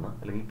ഹോർമോണാണ്,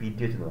 അല്ലെങ്കിൽ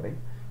PTH എന്ന് പറയും.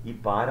 ഈ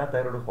para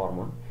thyroid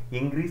hormone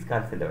increase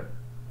calcium level,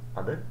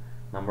 അത്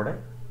നമ്മുടെ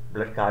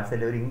ബ്ലഡ് കാൽസ്യം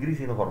ലെവൽ ഇൻക്രീസ്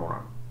ചെയ്യുന്ന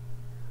ഹോർമോണാണ്.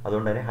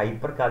 അതുകൊണ്ട് തന്നെ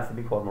ഹൈപ്പർ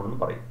കാൽസ്യമിക് ഹോർമോൺ എന്ന്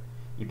പറയും.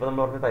 ഇപ്പോൾ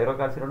നമ്മൾ പറഞ്ഞ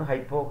തൈറോകാൽസിറ്റോൺ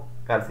ഹൈപ്പോ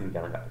കാൽസ്യമിക്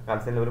ആണ്,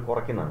 കാൽസ്യം ലെവൽ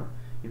കുറയ്ക്കുന്നതാണ്.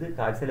 ഇത്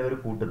കാൽസ്യം ലെവൽ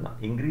കൂട്ടുന്ന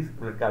ഇൻക്രീസ്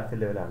ബ്ലഡ് കാൽസ്യം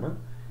ലെവലാണ്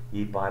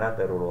ഈ പാരാ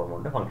തൈറോയ്ഡ്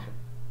ഹോർമോണിൻ്റെ ഫംഗ്ഷൻ.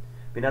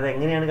 പിന്നെ അത്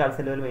എങ്ങനെയാണ്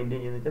കാൽസ്യം ലെവൽ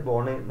മെയിൻറ്റെയിൻ ചെയ്യുന്നത് വെച്ചാൽ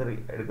ബോണിൽ നിന്ന്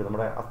എടുക്കും.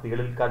 നമ്മുടെ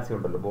അസ്ഥികളിൽ കാൽസ്യം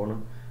ഉണ്ടല്ലോ,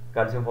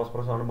 കാൽസ്യം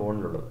ഫോസ്ഫറസ് ആണ്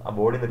ബോണിലുള്ളത്. ആ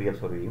ബോഡിയിൽ നിന്ന്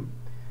റീഅബ്സോർവ് ചെയ്യും.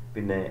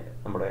 പിന്നെ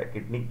നമ്മുടെ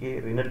കിഡ്നിക്ക്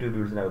റീനൽ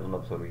ട്യൂബ്യൂൾസിനകത്തുനിന്ന്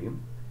അബ്സോർവ് ചെയ്യും.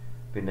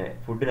 പിന്നെ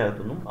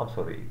ഫുഡിനകത്തുനിന്നും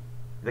അബ്സോർവ് ചെയ്യും.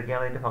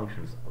 ഇതൊക്കെയാണ് അതിൻ്റെ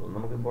ഫംഗ്ഷൻസ്. അതൊന്നും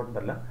നമുക്ക് ഇമ്പോർട്ടൻ്റ്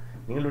അല്ല.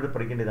 നിങ്ങളിവിടെ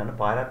പഠിക്കേണ്ട ഇതാണ്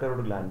പാരാ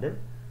തൈറോയ്ഡ് ഗ്ലാൻഡ്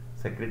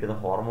സെക്രീറ്റ് ചെയ്യുന്ന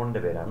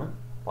ഹോർമോണിൻ്റെ പേരാണ്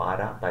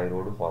para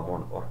thyroid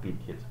hormone or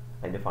PTH.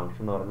 അതിൻ്റെ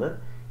ഫംഗ്ഷൻ എന്ന് പറയുന്നത്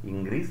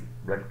ഇൻക്രീസ്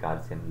ബ്ലഡ്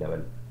കാൽസ്യം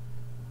ലെവൽ.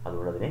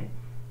 അതുകൊണ്ട് അതിനെ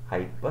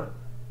ഹൈപ്പർ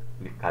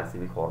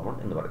കാൽസ്യമിക് ഹോർമോൺ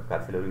എന്ന് പറയും.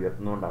 Calcium level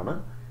ഉയർത്തുന്നതുകൊണ്ടാണ്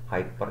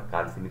hyper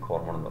calcaemic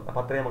hormone എന്ന് പറയുന്നത്.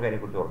 അപ്പോൾ അത്രയും നമുക്ക്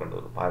അതിനെക്കുറിച്ച്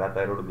ഓർക്കേണ്ടത്. പാരാ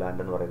തൈറോയ്ഡ്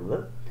ഗ്ലാൻഡ് എന്ന് പറയുന്നത്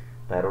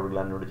തൈറോയ്ഡ്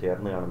ഗ്ലാൻഡിനോട്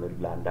ചേർന്ന് കാണുന്ന ഒരു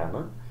ഗ്ലാൻഡാണ്.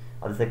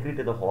 അത്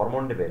സെക്രീറ്റ് ചെയ്ത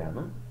ഹോർമോണിൻ്റെ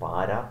പേരാണ്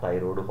para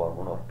thyroid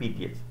hormone or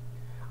PTH.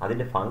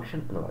 അതിൻ്റെ ഫംഗ്ഷൻ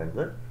എന്ന്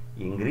പറയുന്നത്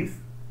ഇൻക്രീസ്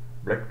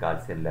ബ്ലഡ്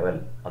കാൽസ്യം ലെവൽ.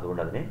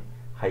 അതുകൊണ്ട് അതിനെ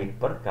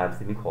ഹൈപ്പർ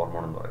കാൽസ്യമിക്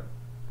ഹോർമോൺ എന്ന് പറയും.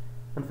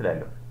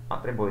 മനസ്സിലായല്ലോ?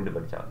 അത്രയും പോയിന്റ്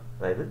പഠിച്ചാൽ മതി.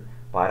 അതായത്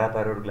para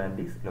thyroid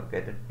gland is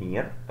located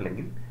near,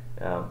 അല്ലെങ്കിൽ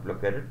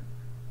located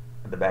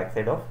at the back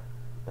side of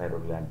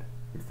thyroid gland.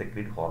 It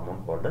secretes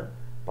hormone called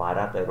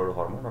parathyroid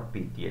hormone or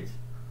PTH,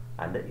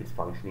 and its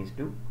function is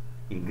to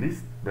increase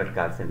blood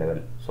calcium level.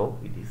 So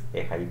it is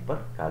a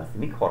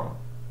hypercalcemic hormone.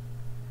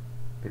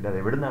 പിന്നെ അത്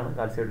എവിടെ നിന്നാണ്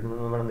calcium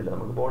എടുക്കുന്നത് വേണമെന്നില്ല,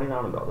 നമുക്ക് ബോഡിയിൽ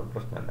നിന്നാണല്ലോ, അത്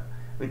പ്രശ്നമല്ല.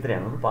 അപ്പോൾ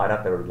ഇത്രയാണ് നമ്മൾ പാരാ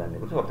തൈറോയ്ഡ് ഗ്ലാൻഡിനെ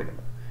കുറിച്ച്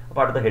ഓർത്തിക്കുന്നത്.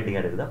 അപ്പോൾ അടുത്ത ഹെഡിങ്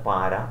ആയിട്ട് എഴുതുക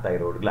para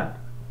thyroid gland.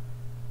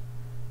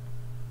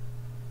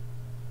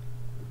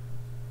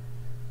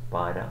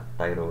 Para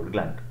thyroid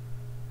gland.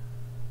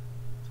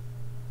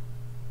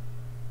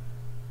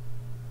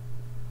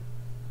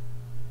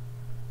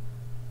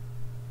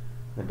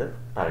 എന്നിട്ട്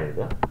താഴെ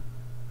എഴുതുക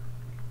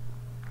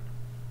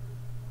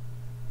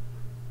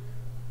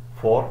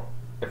ഫോർ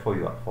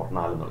FOUR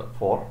 4 എന്നുള്ളത്.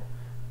 4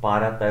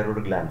 parathyroid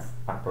glands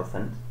are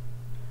present.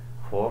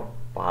 4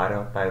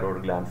 parathyroid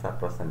glands are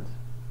present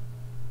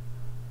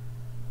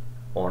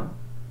on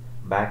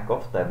back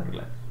of thyroid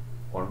gland.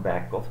 On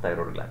back of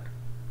thyroid gland.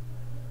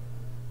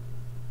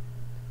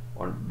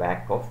 On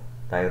back of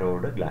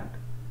thyroid gland.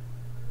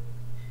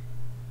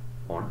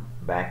 On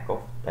back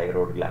of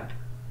thyroid gland.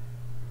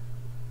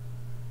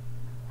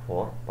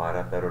 4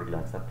 parathyroid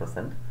glands are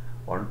present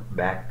on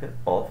back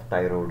of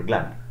thyroid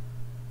gland.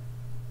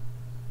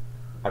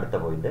 അടുത്ത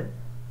point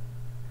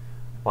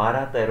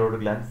parathyroid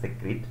gland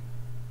secrete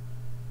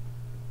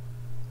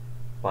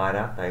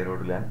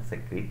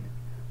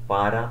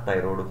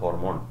parathyroid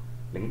hormone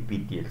അല്ലെങ്കിൽ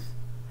PTH.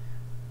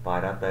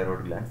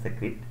 Parathyroid gland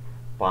secrete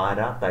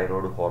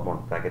parathyroid hormone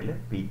ബ്രാക്കറ്റിൽ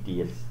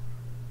PTH.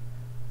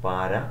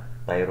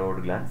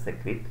 Parathyroid gland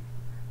secrete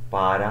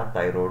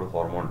parathyroid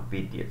hormone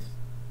PTH.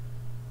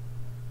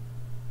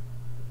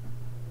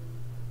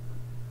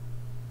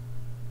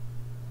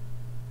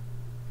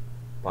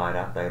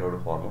 Parathyroid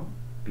hormone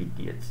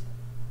PTH.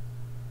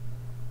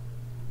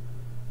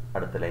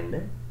 അടുത്ത ലൈനിൽ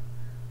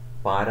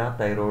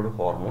parathyroid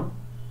hormone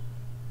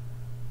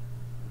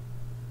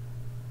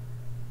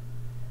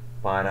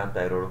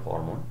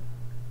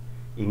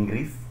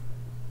increase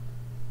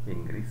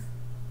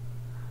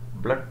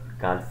blood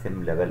calcium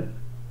level.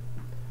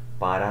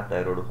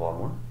 Parathyroid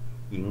hormone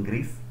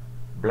increase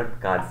blood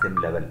calcium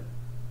level.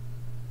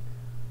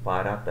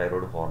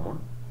 Parathyroid hormone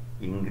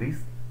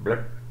increase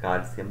blood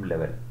calcium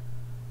level.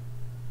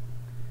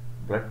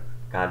 Blood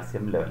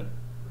calcium level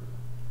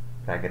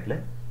bracket le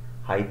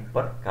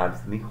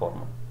hypercalcemic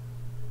hormone.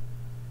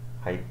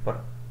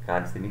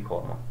 Hypercalcemic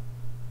hormone.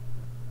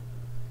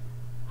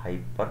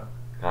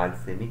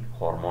 Hypercalcemic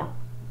hormone.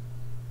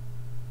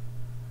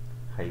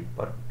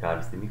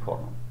 Hypercalcemic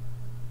hormone.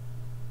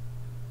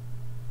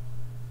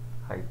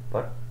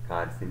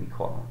 Hypercalcemic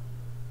hormone.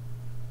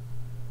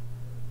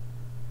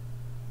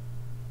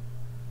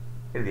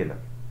 എഴുതിയല്ലോ?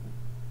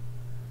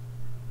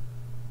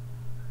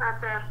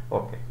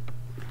 Okay.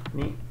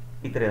 ഇനി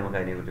ഇത്രയും നമുക്ക്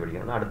അതിനെക്കുറിച്ച്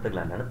പഠിക്കണം. അടുത്ത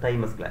ഗ്ലാൻഡാണ്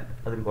thymus gland.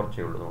 അതിന്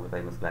കുറച്ചേ ഉള്ളൂ നമുക്ക്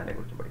തൈമസ് ഗ്ലാൻഡിനെ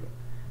കുറിച്ച് പഠിക്കാം.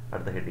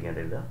 അടുത്ത ഹെഡിങ്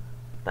ആയിട്ട് എഴുതുക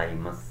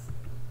തൈമസ്.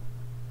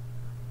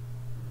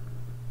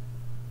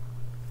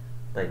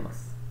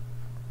 തൈമസ്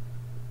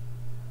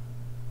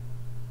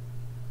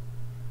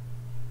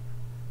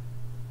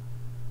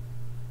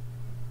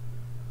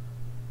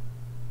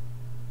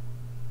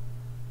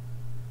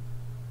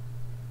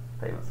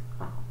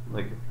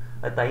നോക്കൂ.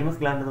 തൈമസ്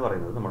ഗ്ലാൻഡ് എന്ന്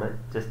പറയുന്നത് നമ്മുടെ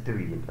ചെസ്റ്റ്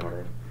റീജിയൻ, നമ്മുടെ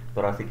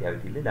തൊറാസിക്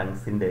ക്യാവിറ്റിയിൽ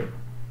ലങ്സിൻ്റെ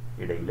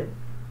ഇടയിൽ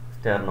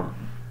സ്റ്റെർണം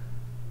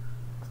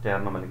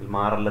അല്ലെങ്കിൽ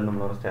മാറല്ലെന്ന്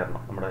നമ്മൾ പറയുന്ന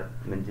സ്റ്റെർണം നമ്മുടെ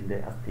നെഞ്ചിൻ്റെ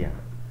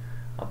അസ്ഥിയാണ്.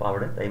 അപ്പോൾ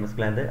അവിടെ തൈമസ്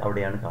ഗ്ലാൻഡ്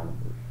അവിടെയാണ്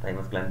കാണുന്നത്.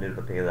 തൈമസ് ഗ്ലാൻഡിൻ്റെ ഒരു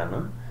പ്രത്യേകതയാണ്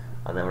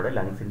അത് അവിടെ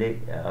ലങ്സിൻ്റെ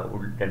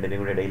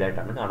രണ്ടിൻ്റെയും കൂടെ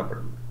ഇടയിലായിട്ടാണ്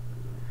കാണപ്പെടുന്നത്.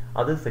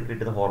 അത്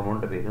സെക്രീറ്റ് ചെയ്യുന്ന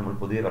ഹോർമോണിൻ്റെ പേര് നമ്മൾ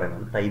പൊതുവെ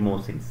പറയുന്നത്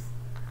തൈമോസിൻസ്.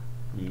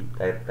 ഈ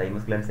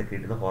തൈമസ് ഗ്ലാൻഡ്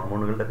സെക്രീറ്റ് ചെയ്യുന്ന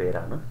ഹോർമോണുകളുടെ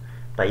പേരാണ്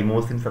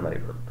തൈമോസിൻസ്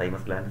എന്നറിയപ്പെടുന്നത്.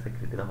 തൈമസ് ഗ്ലാൻഡ്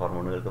സെക്രീറ്റ് ചെയ്യുന്ന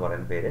ഹോർമോണുകൾക്ക്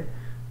പറയുന്ന പേര്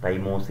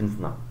തൈമോസിൻസ്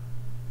എന്നാണ്.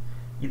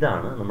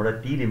 ഇതാണ് നമ്മുടെ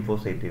T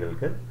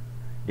ലിംഫോസൈറ്റുകൾക്ക്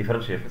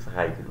ഡിഫറൻഷിയേഷൻ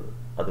സഹായിക്കുന്നത്.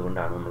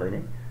 അതുകൊണ്ടാണ് നമ്മളതിനെ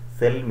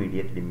സെൽ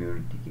മീഡിയേറ്റഡ്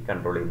ഇമ്മ്യൂണിറ്റിക്ക്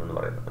കൺട്രോൾ ചെയ്യുന്നതെന്ന്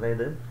പറയുന്നത്.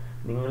 അതായത്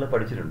നിങ്ങൾ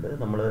പഠിച്ചിട്ടുണ്ട്,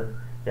 നമ്മൾ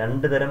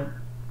രണ്ട് തരം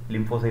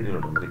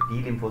ലിംഫോസൈറ്റുകളുണ്ട്. T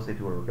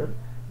ലിംഫോസൈറ്റുകളുണ്ട്,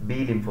 B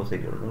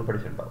ലിംഫോസൈറ്റുകളുണ്ട്. നിങ്ങൾ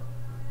പഠിച്ചിട്ടുണ്ടാവും.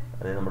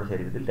 അതായത് നമ്മുടെ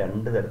ശരീരത്തിൽ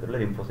രണ്ട് തരത്തിലുള്ള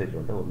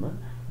ലിംഫോസൈറ്റുകളുണ്ട്. ഒന്ന്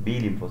B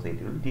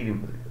ലിംഫോസൈറ്റുകളും T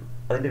ലിംഫോസൈറ്റുകളും.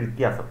 അതിൻ്റെ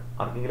വ്യത്യാസം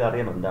ആർക്കെങ്കിലും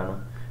അറിയാമോ? എന്താണ്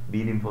B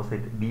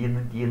ലിംഫോസൈറ്റ്? B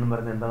എന്നും T എന്നും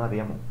പറയുന്നത് എന്താണെന്ന്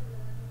അറിയാമോ?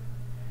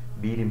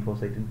 B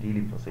ലിംഫോസൈറ്റും T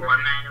ലിംഫോസൈറ്റും.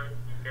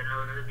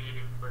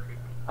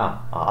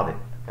 അതെ,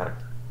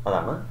 കറക്റ്റ്,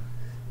 അതാണ്.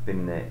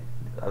 പിന്നെ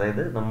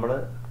അതായത്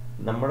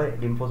നമ്മുടെ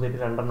ലിംഫോസൈറ്റ്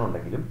രണ്ടെണ്ണം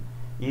ഉണ്ടെങ്കിലും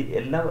ഈ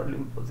എല്ലാ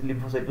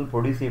ലിംഫോസൈറ്റുകളും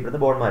പ്രൊഡ്യൂസ്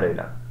ചെയ്യപ്പെടുന്നത് ബോൺ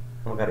മാരോയിലാണ്.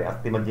 നമുക്കറിയാം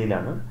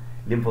അസ്ഥിമജ്ജയിലാണ്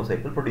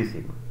ലിംഫോസൈറ്റുകൾ പ്രൊഡ്യൂസ്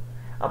ചെയ്യുന്നത്.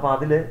 അപ്പോൾ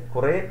അതിൽ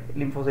കുറേ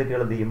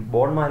ലിംഫോസൈറ്റുകൾ എന്ത് ചെയ്യും?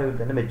 ബോൺ മാരോയിൽ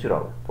തന്നെ മെച്യൂർ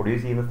ആവും.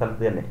 പ്രൊഡ്യൂസ് ചെയ്യുന്ന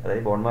സ്ഥലത്ത് തന്നെ,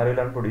 അതായത് ബോൺ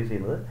മാരോയിലാണ് പ്രൊഡ്യൂസ്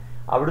ചെയ്യുന്നത്,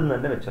 അവിടുന്ന്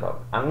തന്നെ മെച്യൂർ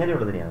ആവും.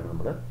 അങ്ങനെയുള്ളതിനെയാണ്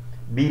നമ്മൾ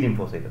B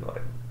ലിംഫോസൈറ്റ് എന്ന്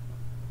പറയുന്നത്.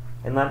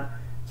 എന്നാൽ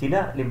ചില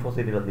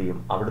ലിംഫോസൈറ്റുകൾ എന്ത് ചെയ്യും?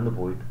 അവിടുന്ന്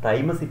പോയിട്ട്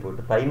തൈമസിൽ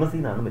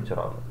നിന്നാണ് മെച്യൂർ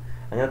ആവുന്നത്.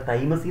 അങ്ങനെ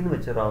തൈമസിൽ നിന്ന്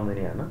മെച്യൂർ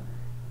ആവുന്നതിനെയാണ്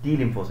T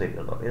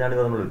ലിംഫോസൈറ്റുകൾ എന്ന് പറയുന്നത്. ഇതാണ്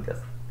ഇവ തമ്മിലുള്ള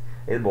വ്യത്യാസം.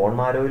 അതായത് ബോൺ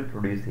മാരോയിൽ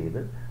പ്രൊഡ്യൂസ്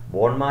ചെയ്ത്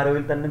ബോൺ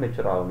മാരോയിൽ തന്നെ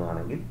mature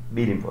ആവുന്നതാണെങ്കിൽ B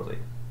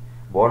lymphocyte,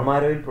 bone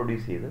മാരോയിൽ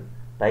produce ചെയ്ത്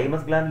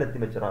തൈമസ് ഗ്ലാൻഡിൽ എത്തി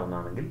മെച്യൂർ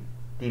ആവുന്നതാണെങ്കിൽ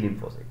T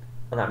ലിംഫോസൈറ്റ്.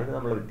 അതാണ് ഇത്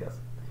തമ്മിലുള്ള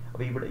വ്യത്യാസം.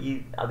 അപ്പോൾ ഇവിടെ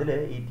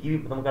ഈ T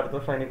നമുക്ക് അടുത്ത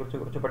വർഷം അതിനെക്കുറിച്ച്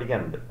കുറച്ച്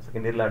പഠിക്കാനുണ്ട്,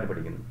 സെക്കൻഡ് ഇയറിലായിട്ട്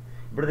പഠിക്കുന്നത്.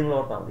 ഇവിടെ നിങ്ങൾ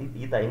ഓർത്താൽ മതി,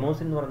 ഈ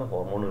തൈമോസിൻ എന്ന് പറയുന്ന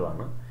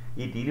ഹോർമോണുകളാണ്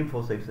ഈ T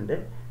ലിംഫോസൈറ്റ്സിൻ്റെ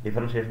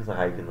ഡിഫറൻഷിയേഷൻ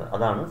സഹായിക്കുന്നത്.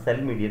 അതാണ് സെൽ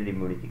മീഡിയേറ്റഡ്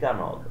ഇമ്മ്യൂണിറ്റി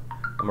കാരണമാകുന്നത്.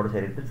 നമ്മുടെ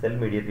ശരീരത്തിൽ സെൽ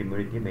മീഡിയേറ്റഡ്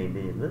ഇമ്മ്യൂണിറ്റി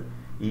മെയിൻറ്റെയിൻ ചെയ്യുന്നത്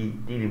ഈ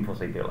T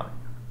ലിംഫോസൈറ്റുകളാണ്.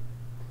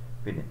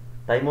 പിന്നെ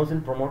thymosin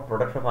promote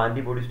production of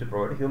antibodies to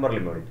provide humoral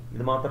immunity.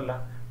 ഇത് മാത്രമല്ല,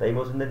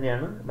 തൈമോസിൻ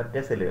തന്നെയാണ്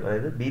മറ്റേ സെല്ലുകൾ,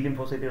 അതായത് B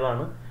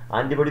ലിംഫോസൈറ്റുകളാണ്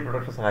ആൻറ്റിബോഡി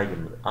പ്രൊഡക്ഷൻ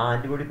സഹായിക്കുന്നത്. ആ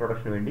ആൻറ്റിബോഡി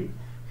പ്രൊഡക്ഷന് വേണ്ടി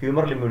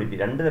ഹ്യൂമറൽ ഇമ്മ്യൂണിറ്റി,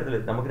 രണ്ട് തരത്തിൽ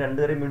നമുക്ക് രണ്ട്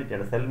തരം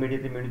ഇമ്മ്യൂണിറ്റിയാണ്. സെൽ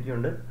മീഡിയേറ്റഡ് ഇമ്മ്യൂണിറ്റി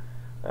ഉണ്ട്,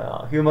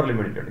 ഹ്യൂമറൽ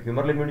ഇമ്മ്യൂണിറ്റി ഉണ്ട്.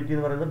 ഹ്യൂമറൽ ഇമ്മ്യൂണിറ്റി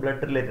എന്ന് പറയുന്നത്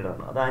ബ്ലഡ് റിലേറ്റഡ്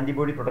ആണ്, അത്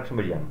ആൻറ്റിബോഡി പ്രൊഡക്ഷൻ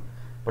വഴിയാണ്.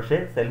 പക്ഷേ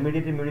സെൽ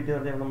മീഡിയേറ്റഡ് ഇമ്മ്യൂണിറ്റി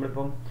എന്ന് പറഞ്ഞാൽ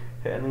നമ്മളിപ്പം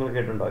നിങ്ങൾ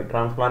കേട്ടിട്ടുണ്ടോ, ഈ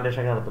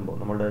ട്രാൻസ്പ്ലാന്റേഷൻ നടത്തുമ്പോൾ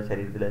നമ്മുടെ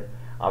ശരീരത്തിലെ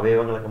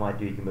അവയവങ്ങളൊക്കെ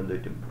മാറ്റി വയ്ക്കുമ്പോൾ എന്ത്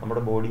പറ്റും?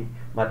 നമ്മുടെ ബോഡി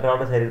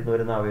മറ്റൊരാളുടെ ശരീരത്തിൽ നിന്ന്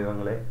വരുന്ന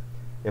അവയവങ്ങളെ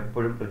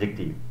എപ്പോഴും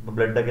റിജക്റ്റ് ചെയ്യും. ഇപ്പോൾ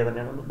ബ്ലഡൊക്കെ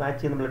തന്നെയാണ്, മാച്ച്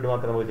ചെയ്യുന്ന ബ്ലഡ്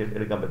മാത്രമേ നമുക്ക്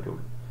എടുക്കാൻ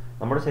പറ്റുള്ളൂ.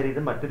 നമ്മുടെ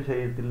ശരീരം മറ്റൊരു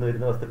ശരീരത്തിൽ നിന്ന്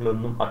വരുന്ന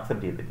വസ്തുക്കളൊന്നും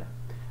അക്സെപ്റ്റ് ചെയ്തില്ല.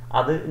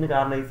 അതിന്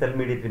കാരണം ഈ cell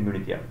mediated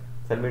ഇമ്മ്യൂണിറ്റിയാണ്.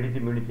 Cell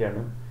mediated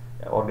ഇമ്മ്യൂണിറ്റിയാണ്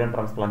organ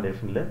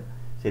ട്രാൻസ്പ്ലാന്റേഷനിൽ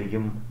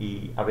ശരിക്കും ഈ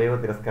അവയവ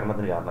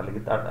തിരസ്കരണത്തിന് കാരണം,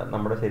 അല്ലെങ്കിൽ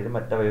നമ്മുടെ ശരീരം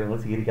മറ്റവയവങ്ങൾ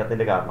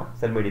സ്വീകരിക്കാത്തതിൻ്റെ കാരണം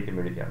സെൽ മീഡിയേറ്റഡ്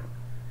ഇമ്മ്യൂണിറ്റിയാണ്.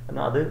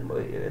 എന്നാൽ അത്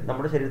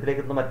നമ്മുടെ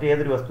ശരീരത്തിലേക്ക് എത്തുന്ന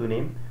മറ്റേതൊരു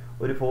വസ്തുവിനെയും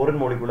ഒരു ഫോറിൻ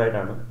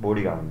മോളിക്യൂളായിട്ടാണ്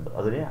ബോഡി കാണുന്നത്,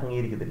 അതിനെ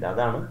അംഗീകരിക്കത്തില്ല.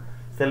 അതാണ്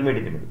സെൽ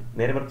മീഡിയേറ്റഡ് ഇമ്മ്യൂണിറ്റി.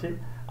 നേരെ മറിച്ച്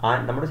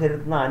നമ്മുടെ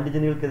ശരീരത്തിൽ നിന്ന്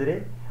ആൻറ്റിജനുകൾക്കെതിരെ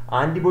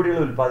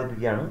ആൻറ്റിബോഡികളെ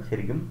ഉൽപ്പാദിപ്പിക്കുകയാണ്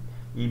ശരിക്കും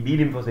ഈ B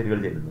ലിംഫോസൈറ്റുകൾ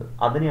ചെയ്യുന്നത്.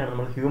 അതിനെയാണ്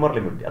നമ്മൾ ഹ്യൂമറൽ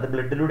ഇമ്മ്യൂണിറ്റി, അത്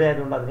ബ്ലഡിലൂടെ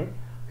ആയതുകൊണ്ട് അതിനെ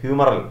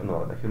ഹ്യൂമറൽ എന്ന്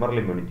പറയുന്നത്. ഹ്യൂമറൽ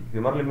ഇമ്മ്യൂണിറ്റി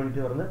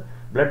എന്ന് പറയുന്നത്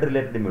ബ്ലഡ്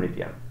റിലേറ്റഡ്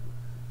ഇമ്മ്യൂണിറ്റിയാണ്.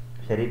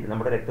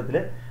 നമ്മുടെ രക്തത്തിൽ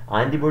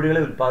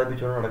ആൻറ്റിബോഡികളെ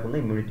ഉൽപ്പാദിപ്പിച്ചുകൊണ്ട് നടക്കുന്ന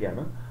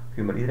ഇമ്മ്യൂണിറ്റിയാണ്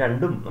ഹ്യൂമർ. ഇത്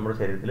രണ്ടും നമ്മുടെ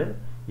ശരീരത്തിൽ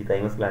ഈ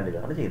തൈമസ്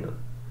ഗ്ലാൻഡിലാണ് ചെയ്യുന്നത്.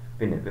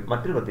 പിന്നെ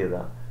മറ്റൊരു പ്രത്യേകത,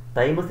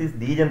 thymus is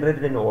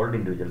degenerated in old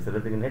individuals,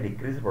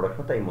 decrease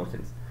production of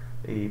തൈമോസിൻസ്.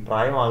 ഈ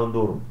പ്രായമാകും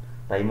തോറും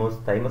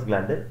തൈമസ്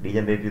ഗ്ലാൻഡ്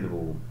ഡീജനറേറ്റ് ചെയ്ത്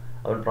പോകും.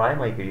 അതുകൊണ്ട്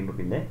പ്രായമായി കഴിയുമ്പോൾ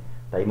പിന്നെ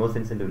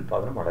തൈമോസിൻസിൻ്റെ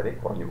ഉൽപ്പാദനം വളരെ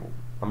കുറഞ്ഞു പോകും.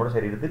 നമ്മുടെ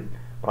ശരീരത്തിൽ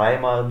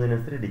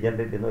പ്രായമാകുന്നതിനനുസരിച്ച്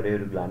ഡീജനറേറ്റ് ചെയ്യുന്ന ഒരേ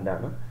ഒരു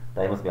ഗ്ലാൻഡാണ്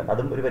തൈമസ് ഗ്ലാൻഡ്.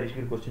 അതും ഒരു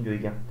പരീക്ഷയ്ക്ക് ക്വസ്റ്റ്യൻ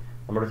ചോദിക്കാം.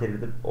 നമ്മുടെ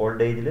ശരീരത്തിൽ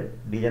ഓൾഡ് ഏജിൽ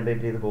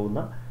ഡീജനറേറ്റ് ചെയ്ത് പോകുന്ന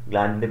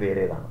ഗ്ലാൻഡിൻ്റെ പേര്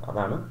ഏതാണ്?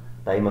 അതാണ്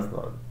തൈമസ് എന്ന്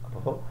പറയുന്നത്.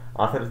 അപ്പോൾ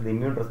as A result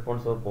immune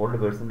response of old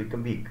person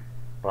become week.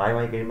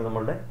 പ്രായമായി കഴിയുമ്പോൾ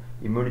നമ്മളുടെ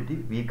ഇമ്മ്യൂണിറ്റി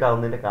വീക്ക്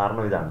ആവുന്നതിൻ്റെ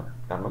കാരണം ഇതാണ്.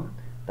 കാരണം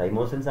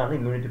തൈമോസിൻസ് ആണ്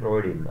ഇമ്മ്യൂണിറ്റി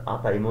പ്രൊവൈഡ് ചെയ്യുന്നത്. ആ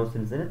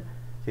തൈമോസിൻസിന്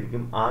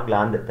ശരിക്കും ആ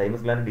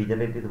തൈമസ് ഗ്ലാൻഡ്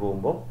ഡീജനറേറ്റ് ചെയ്ത്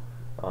പോകുമ്പോൾ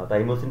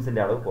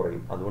തൈമോസിൻസിൻ്റെ അളവ്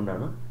കുറയും.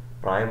 അതുകൊണ്ടാണ്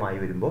പ്രായമായി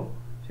വരുമ്പോൾ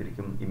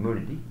ശരിക്കും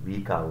ഇമ്മ്യൂണിറ്റി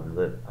വീക്ക്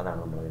ആവുന്നത്. അതാണ്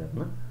നമ്മൾ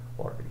അതിനകത്ത്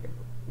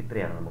ഓർത്തിരിക്കേണ്ടത്.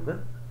 ഇത്രയാണ് നമുക്ക്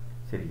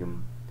ശരിക്കും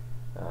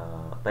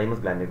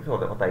തൈമസ് ഗ്ലാൻഡിനെ കുറിച്ച്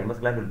ഓർക്കുക. അപ്പോൾ തൈമസ്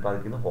ഗ്ലാൻഡ്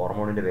ഉൽപ്പാദിപ്പിക്കുന്ന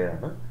ഹോർമോണിൻ്റെ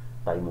പേരാണ്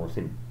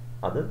തൈമോസിൻ.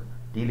 അത്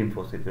ടി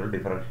ലിംഫോസൈറ്റുകൾ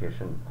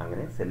ഡിഫറൻഷിയേഷൻ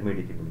അങ്ങനെ സെൽ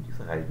മീഡിയേറ്റ് ഇമ്മ്യൂണിറ്റി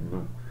സഹായിക്കുന്നു.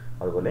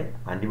 അതുപോലെ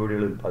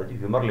ആൻറ്റിബോഡികൾ ഉൽപ്പാദിച്ച്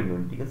ഹ്യൂമറൽ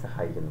ഇമ്മ്യൂണിറ്റിക്ക്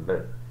സഹായിക്കുന്നുണ്ട്.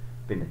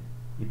 പിന്നെ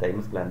ഈ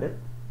തൈമസ് ഗ്ലാൻഡ്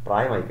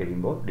പ്രായമായി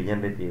കഴിയുമ്പോൾ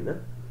ഡിജനറേറ്റ് ചെയ്ത്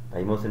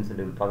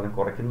തൈമോസിൻസിൻ്റെ ഉൽപ്പാദനം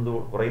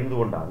കുറയുന്നത്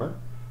കൊണ്ടാണ്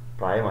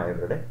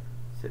പ്രായമായവരുടെ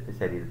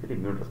ശരീരത്തിൽ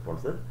ഇമ്മ്യൂൺ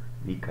റെസ്പോൺസ്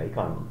വീക്കായി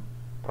കാണുന്നത്.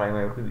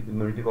 പ്രായമായവർക്ക്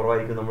ഇമ്മ്യൂണിറ്റി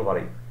കുറവായിരിക്കും നമ്മൾ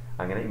പറയും.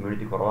 അങ്ങനെ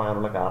ഇമ്മ്യൂണിറ്റി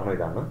കുറവാകാനുള്ള കാരണം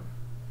ഇതാണ്.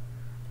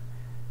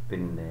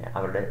 പിന്നെ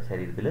അവരുടെ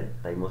ശരീരത്തിൽ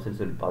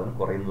തൈമോസിൻസ് ഉൽപ്പാദനം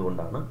കുറയുന്നത്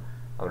കൊണ്ടാണ്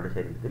അവരുടെ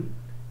ശരീരത്തിൽ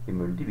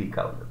ഇമ്മ്യൂണിറ്റി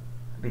വീക്കാവുന്നത്.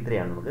 അപ്പോൾ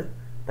ഇത്രയാണ് നമുക്ക്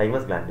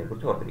തൈമസ് ഗ്ലാൻഡിനെ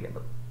കുറിച്ച്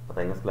ഓർത്തിരിക്കേണ്ടത്. അപ്പോൾ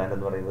തൈമസ് ഗ്ലാൻഡ്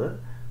എന്ന് പറയുന്നത്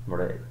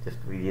നമ്മുടെ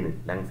ചെസ്റ്റ് റീജിയനിൽ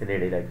ലങ്സിൻ്റെ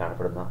ഇടയിലായി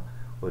കാണപ്പെടുന്ന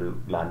ഒരു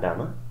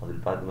ഗ്ലാൻഡാണ്. അത്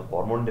ഉൽപ്പാദിക്കുന്ന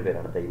ഹോർമോണിൻ്റെ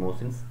പേരാണ്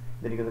തൈമോസിൻസ്.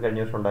 ഇതെനിക്കൊന്ന് കഴിഞ്ഞ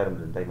വർഷം ഉണ്ടായിരുന്നു.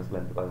 തൈമസ്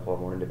ഗ്ലാൻഡ് ഉൽപ്പാദിക്കുന്ന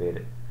ഹോർമോണിൻ്റെ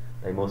പേര്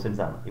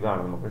തൈമോസിൻസ് ആണ്.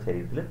 ഇവയാണ് നമ്മുടെ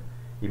ശരീരത്തിൽ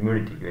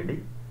ഇമ്മ്യൂണിറ്റിക്ക് വേണ്ടി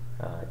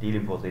ടി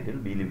ലിംഫോസൈറ്റുകൾ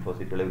ബി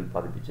ലിംഫോസൈറ്റുകളെ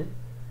ഉൽപ്പാദിപ്പിച്ച്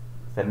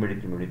സെൽ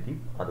മീഡിയേറ്റ് ഇമ്മ്യൂണിറ്റിയും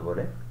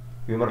അതുപോലെ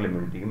ഹ്യൂമറൽ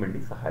ഇമ്മ്യൂണിറ്റിക്കും വേണ്ടി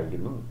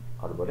സഹായിക്കുന്നു.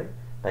 അതുപോലെ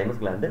തൈമസ്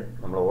ഗ്ലാൻഡ്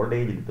നമ്മൾ ഓൾഡ്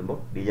ഏജിൽ എത്തുമ്പോൾ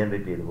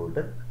ഡീജനറേറ്റ് ചെയ്ത്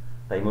പോയിട്ട്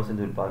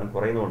തൈമോസിൻ്റെ ഉൽപ്പാദനം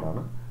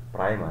കുറയുന്നതുകൊണ്ടാണ്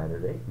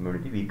പ്രായമായവരുടെ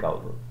ഇമ്മ്യൂണിറ്റി വീക്ക്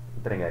ആവുന്നത്.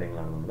 ഇത്തരം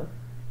കാര്യങ്ങളാണ് നമ്മൾ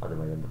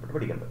അതുമായി ബന്ധപ്പെട്ട്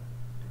പഠിക്കേണ്ടത്.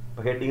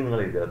 അപ്പോൾ ഹെഡിങ്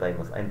നിങ്ങൾ എഴുതുക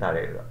തൈമസ്, അതിന് താഴെ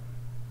എഴുതുക.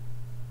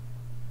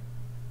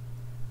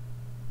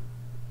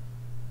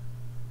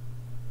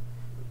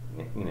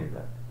 ഇങ്ങനെ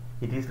എഴുതുക.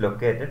 It is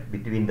located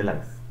between the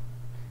lungs.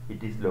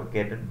 It is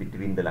located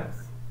between the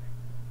lungs.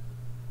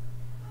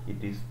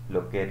 It is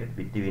located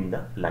between the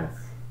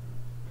lungs.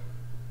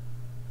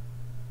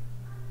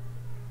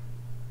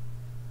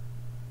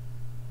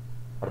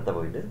 അടുത്ത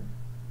point,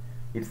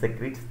 it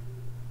secretes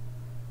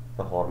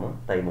the hormone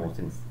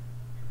thymosins.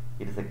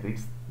 It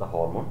secretes the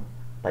hormone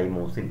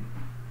thymosin.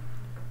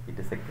 It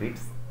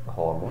secretes the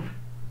hormone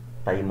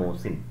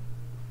thymosin.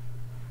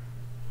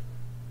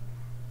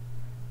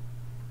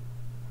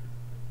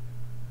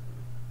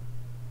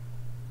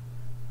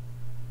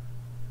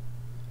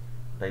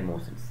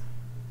 Thymosins.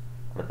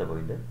 അടുത്ത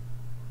point,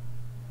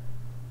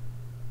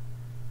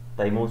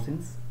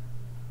 തൈമോസിൻസ്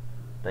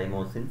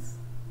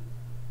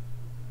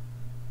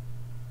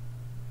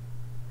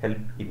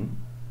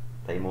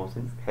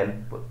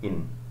help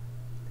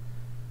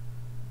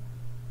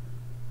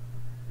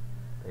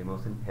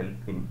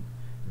in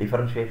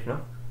differentiation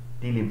of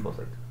T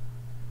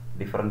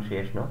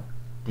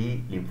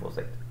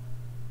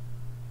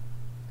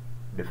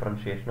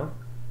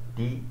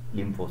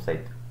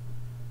lymphocyte.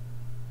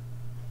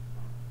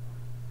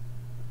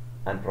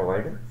 And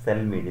provide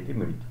cell-mediated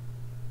immunity.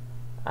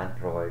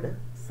 Provide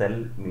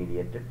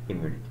cell-mediated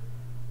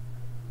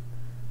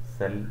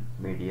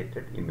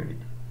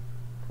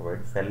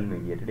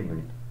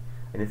immunity.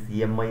 അതിന്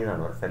CMI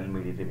എന്നാണ് പറയുക, cell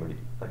mediated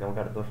immunity. അതൊക്കെ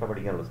നമുക്ക് അടുത്ത വർഷം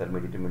പഠിക്കാനുള്ളൂ. Cell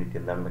mediated immunity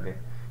എന്താണെന്നൊക്കെ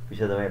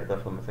വിശദമായി അടുത്ത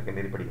വർഷം നമ്മൾ സെക്കൻഡ്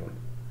ഇയറിൽ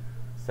പഠിക്കുന്നുണ്ട്.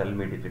 Cell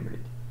mediated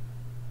immunity.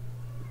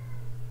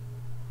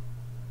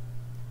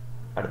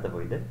 അടുത്ത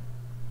point,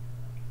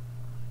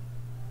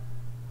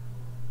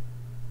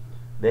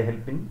 they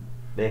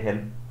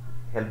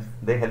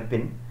help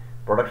in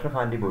production of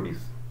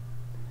antibodies.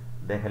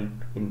 They help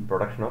in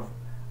production of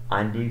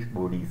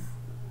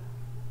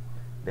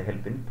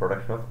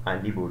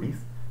antibodies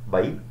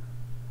by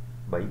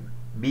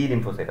B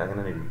lymphocyte.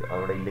 അങ്ങനെ എഴുതി,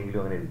 അവിടെ ഇല്ലെങ്കിലും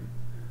അങ്ങനെ എഴുതി.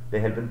 They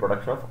help in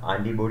production of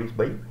antibodies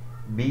by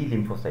B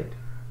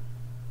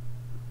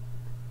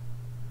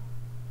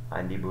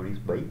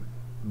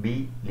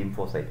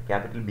lymphocyte.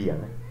 Capital B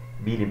ആണ്,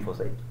 B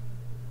lymphocyte.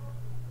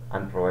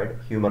 And provide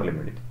humoral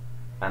immunity.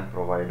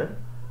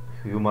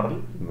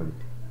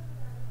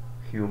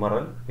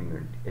 HUMORAL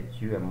immunity.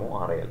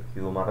 HUMORAL,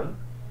 humoral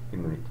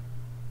immunity.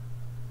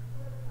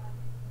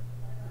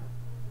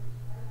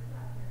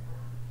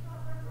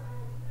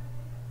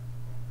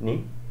 ഇനി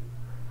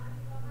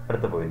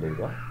അടുത്ത point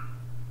എഴുതുക.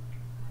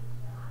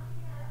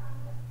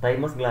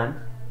 Thymus gland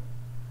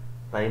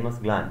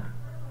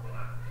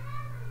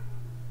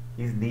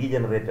is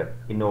degenerated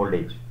in old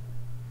age.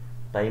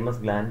 Thymus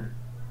gland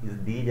is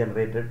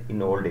degenerated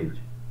in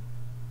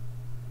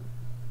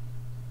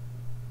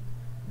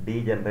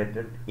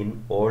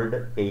old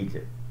age.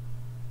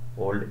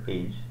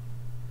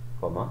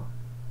 comma,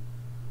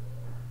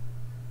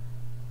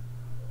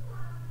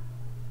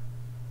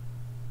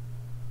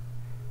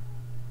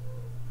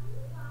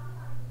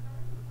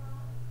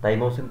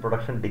 thymosin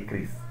production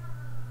decrease.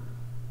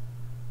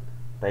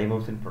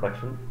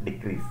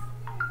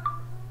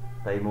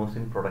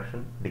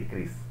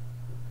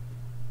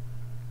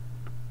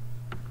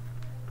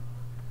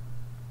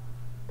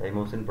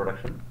 thymosin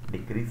production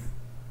decrease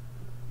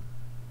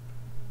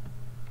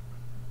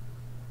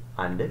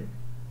and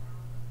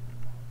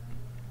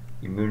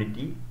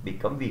immunity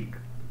become weak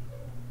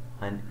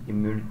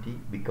immunity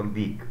become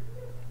weak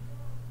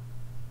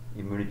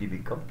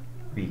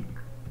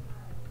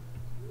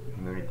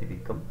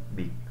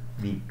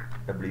weak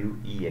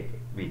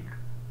weak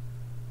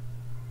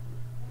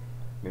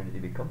immunity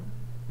become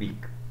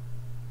weak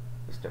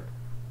step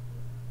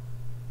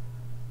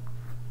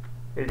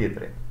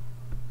എഴുതിയത്രേ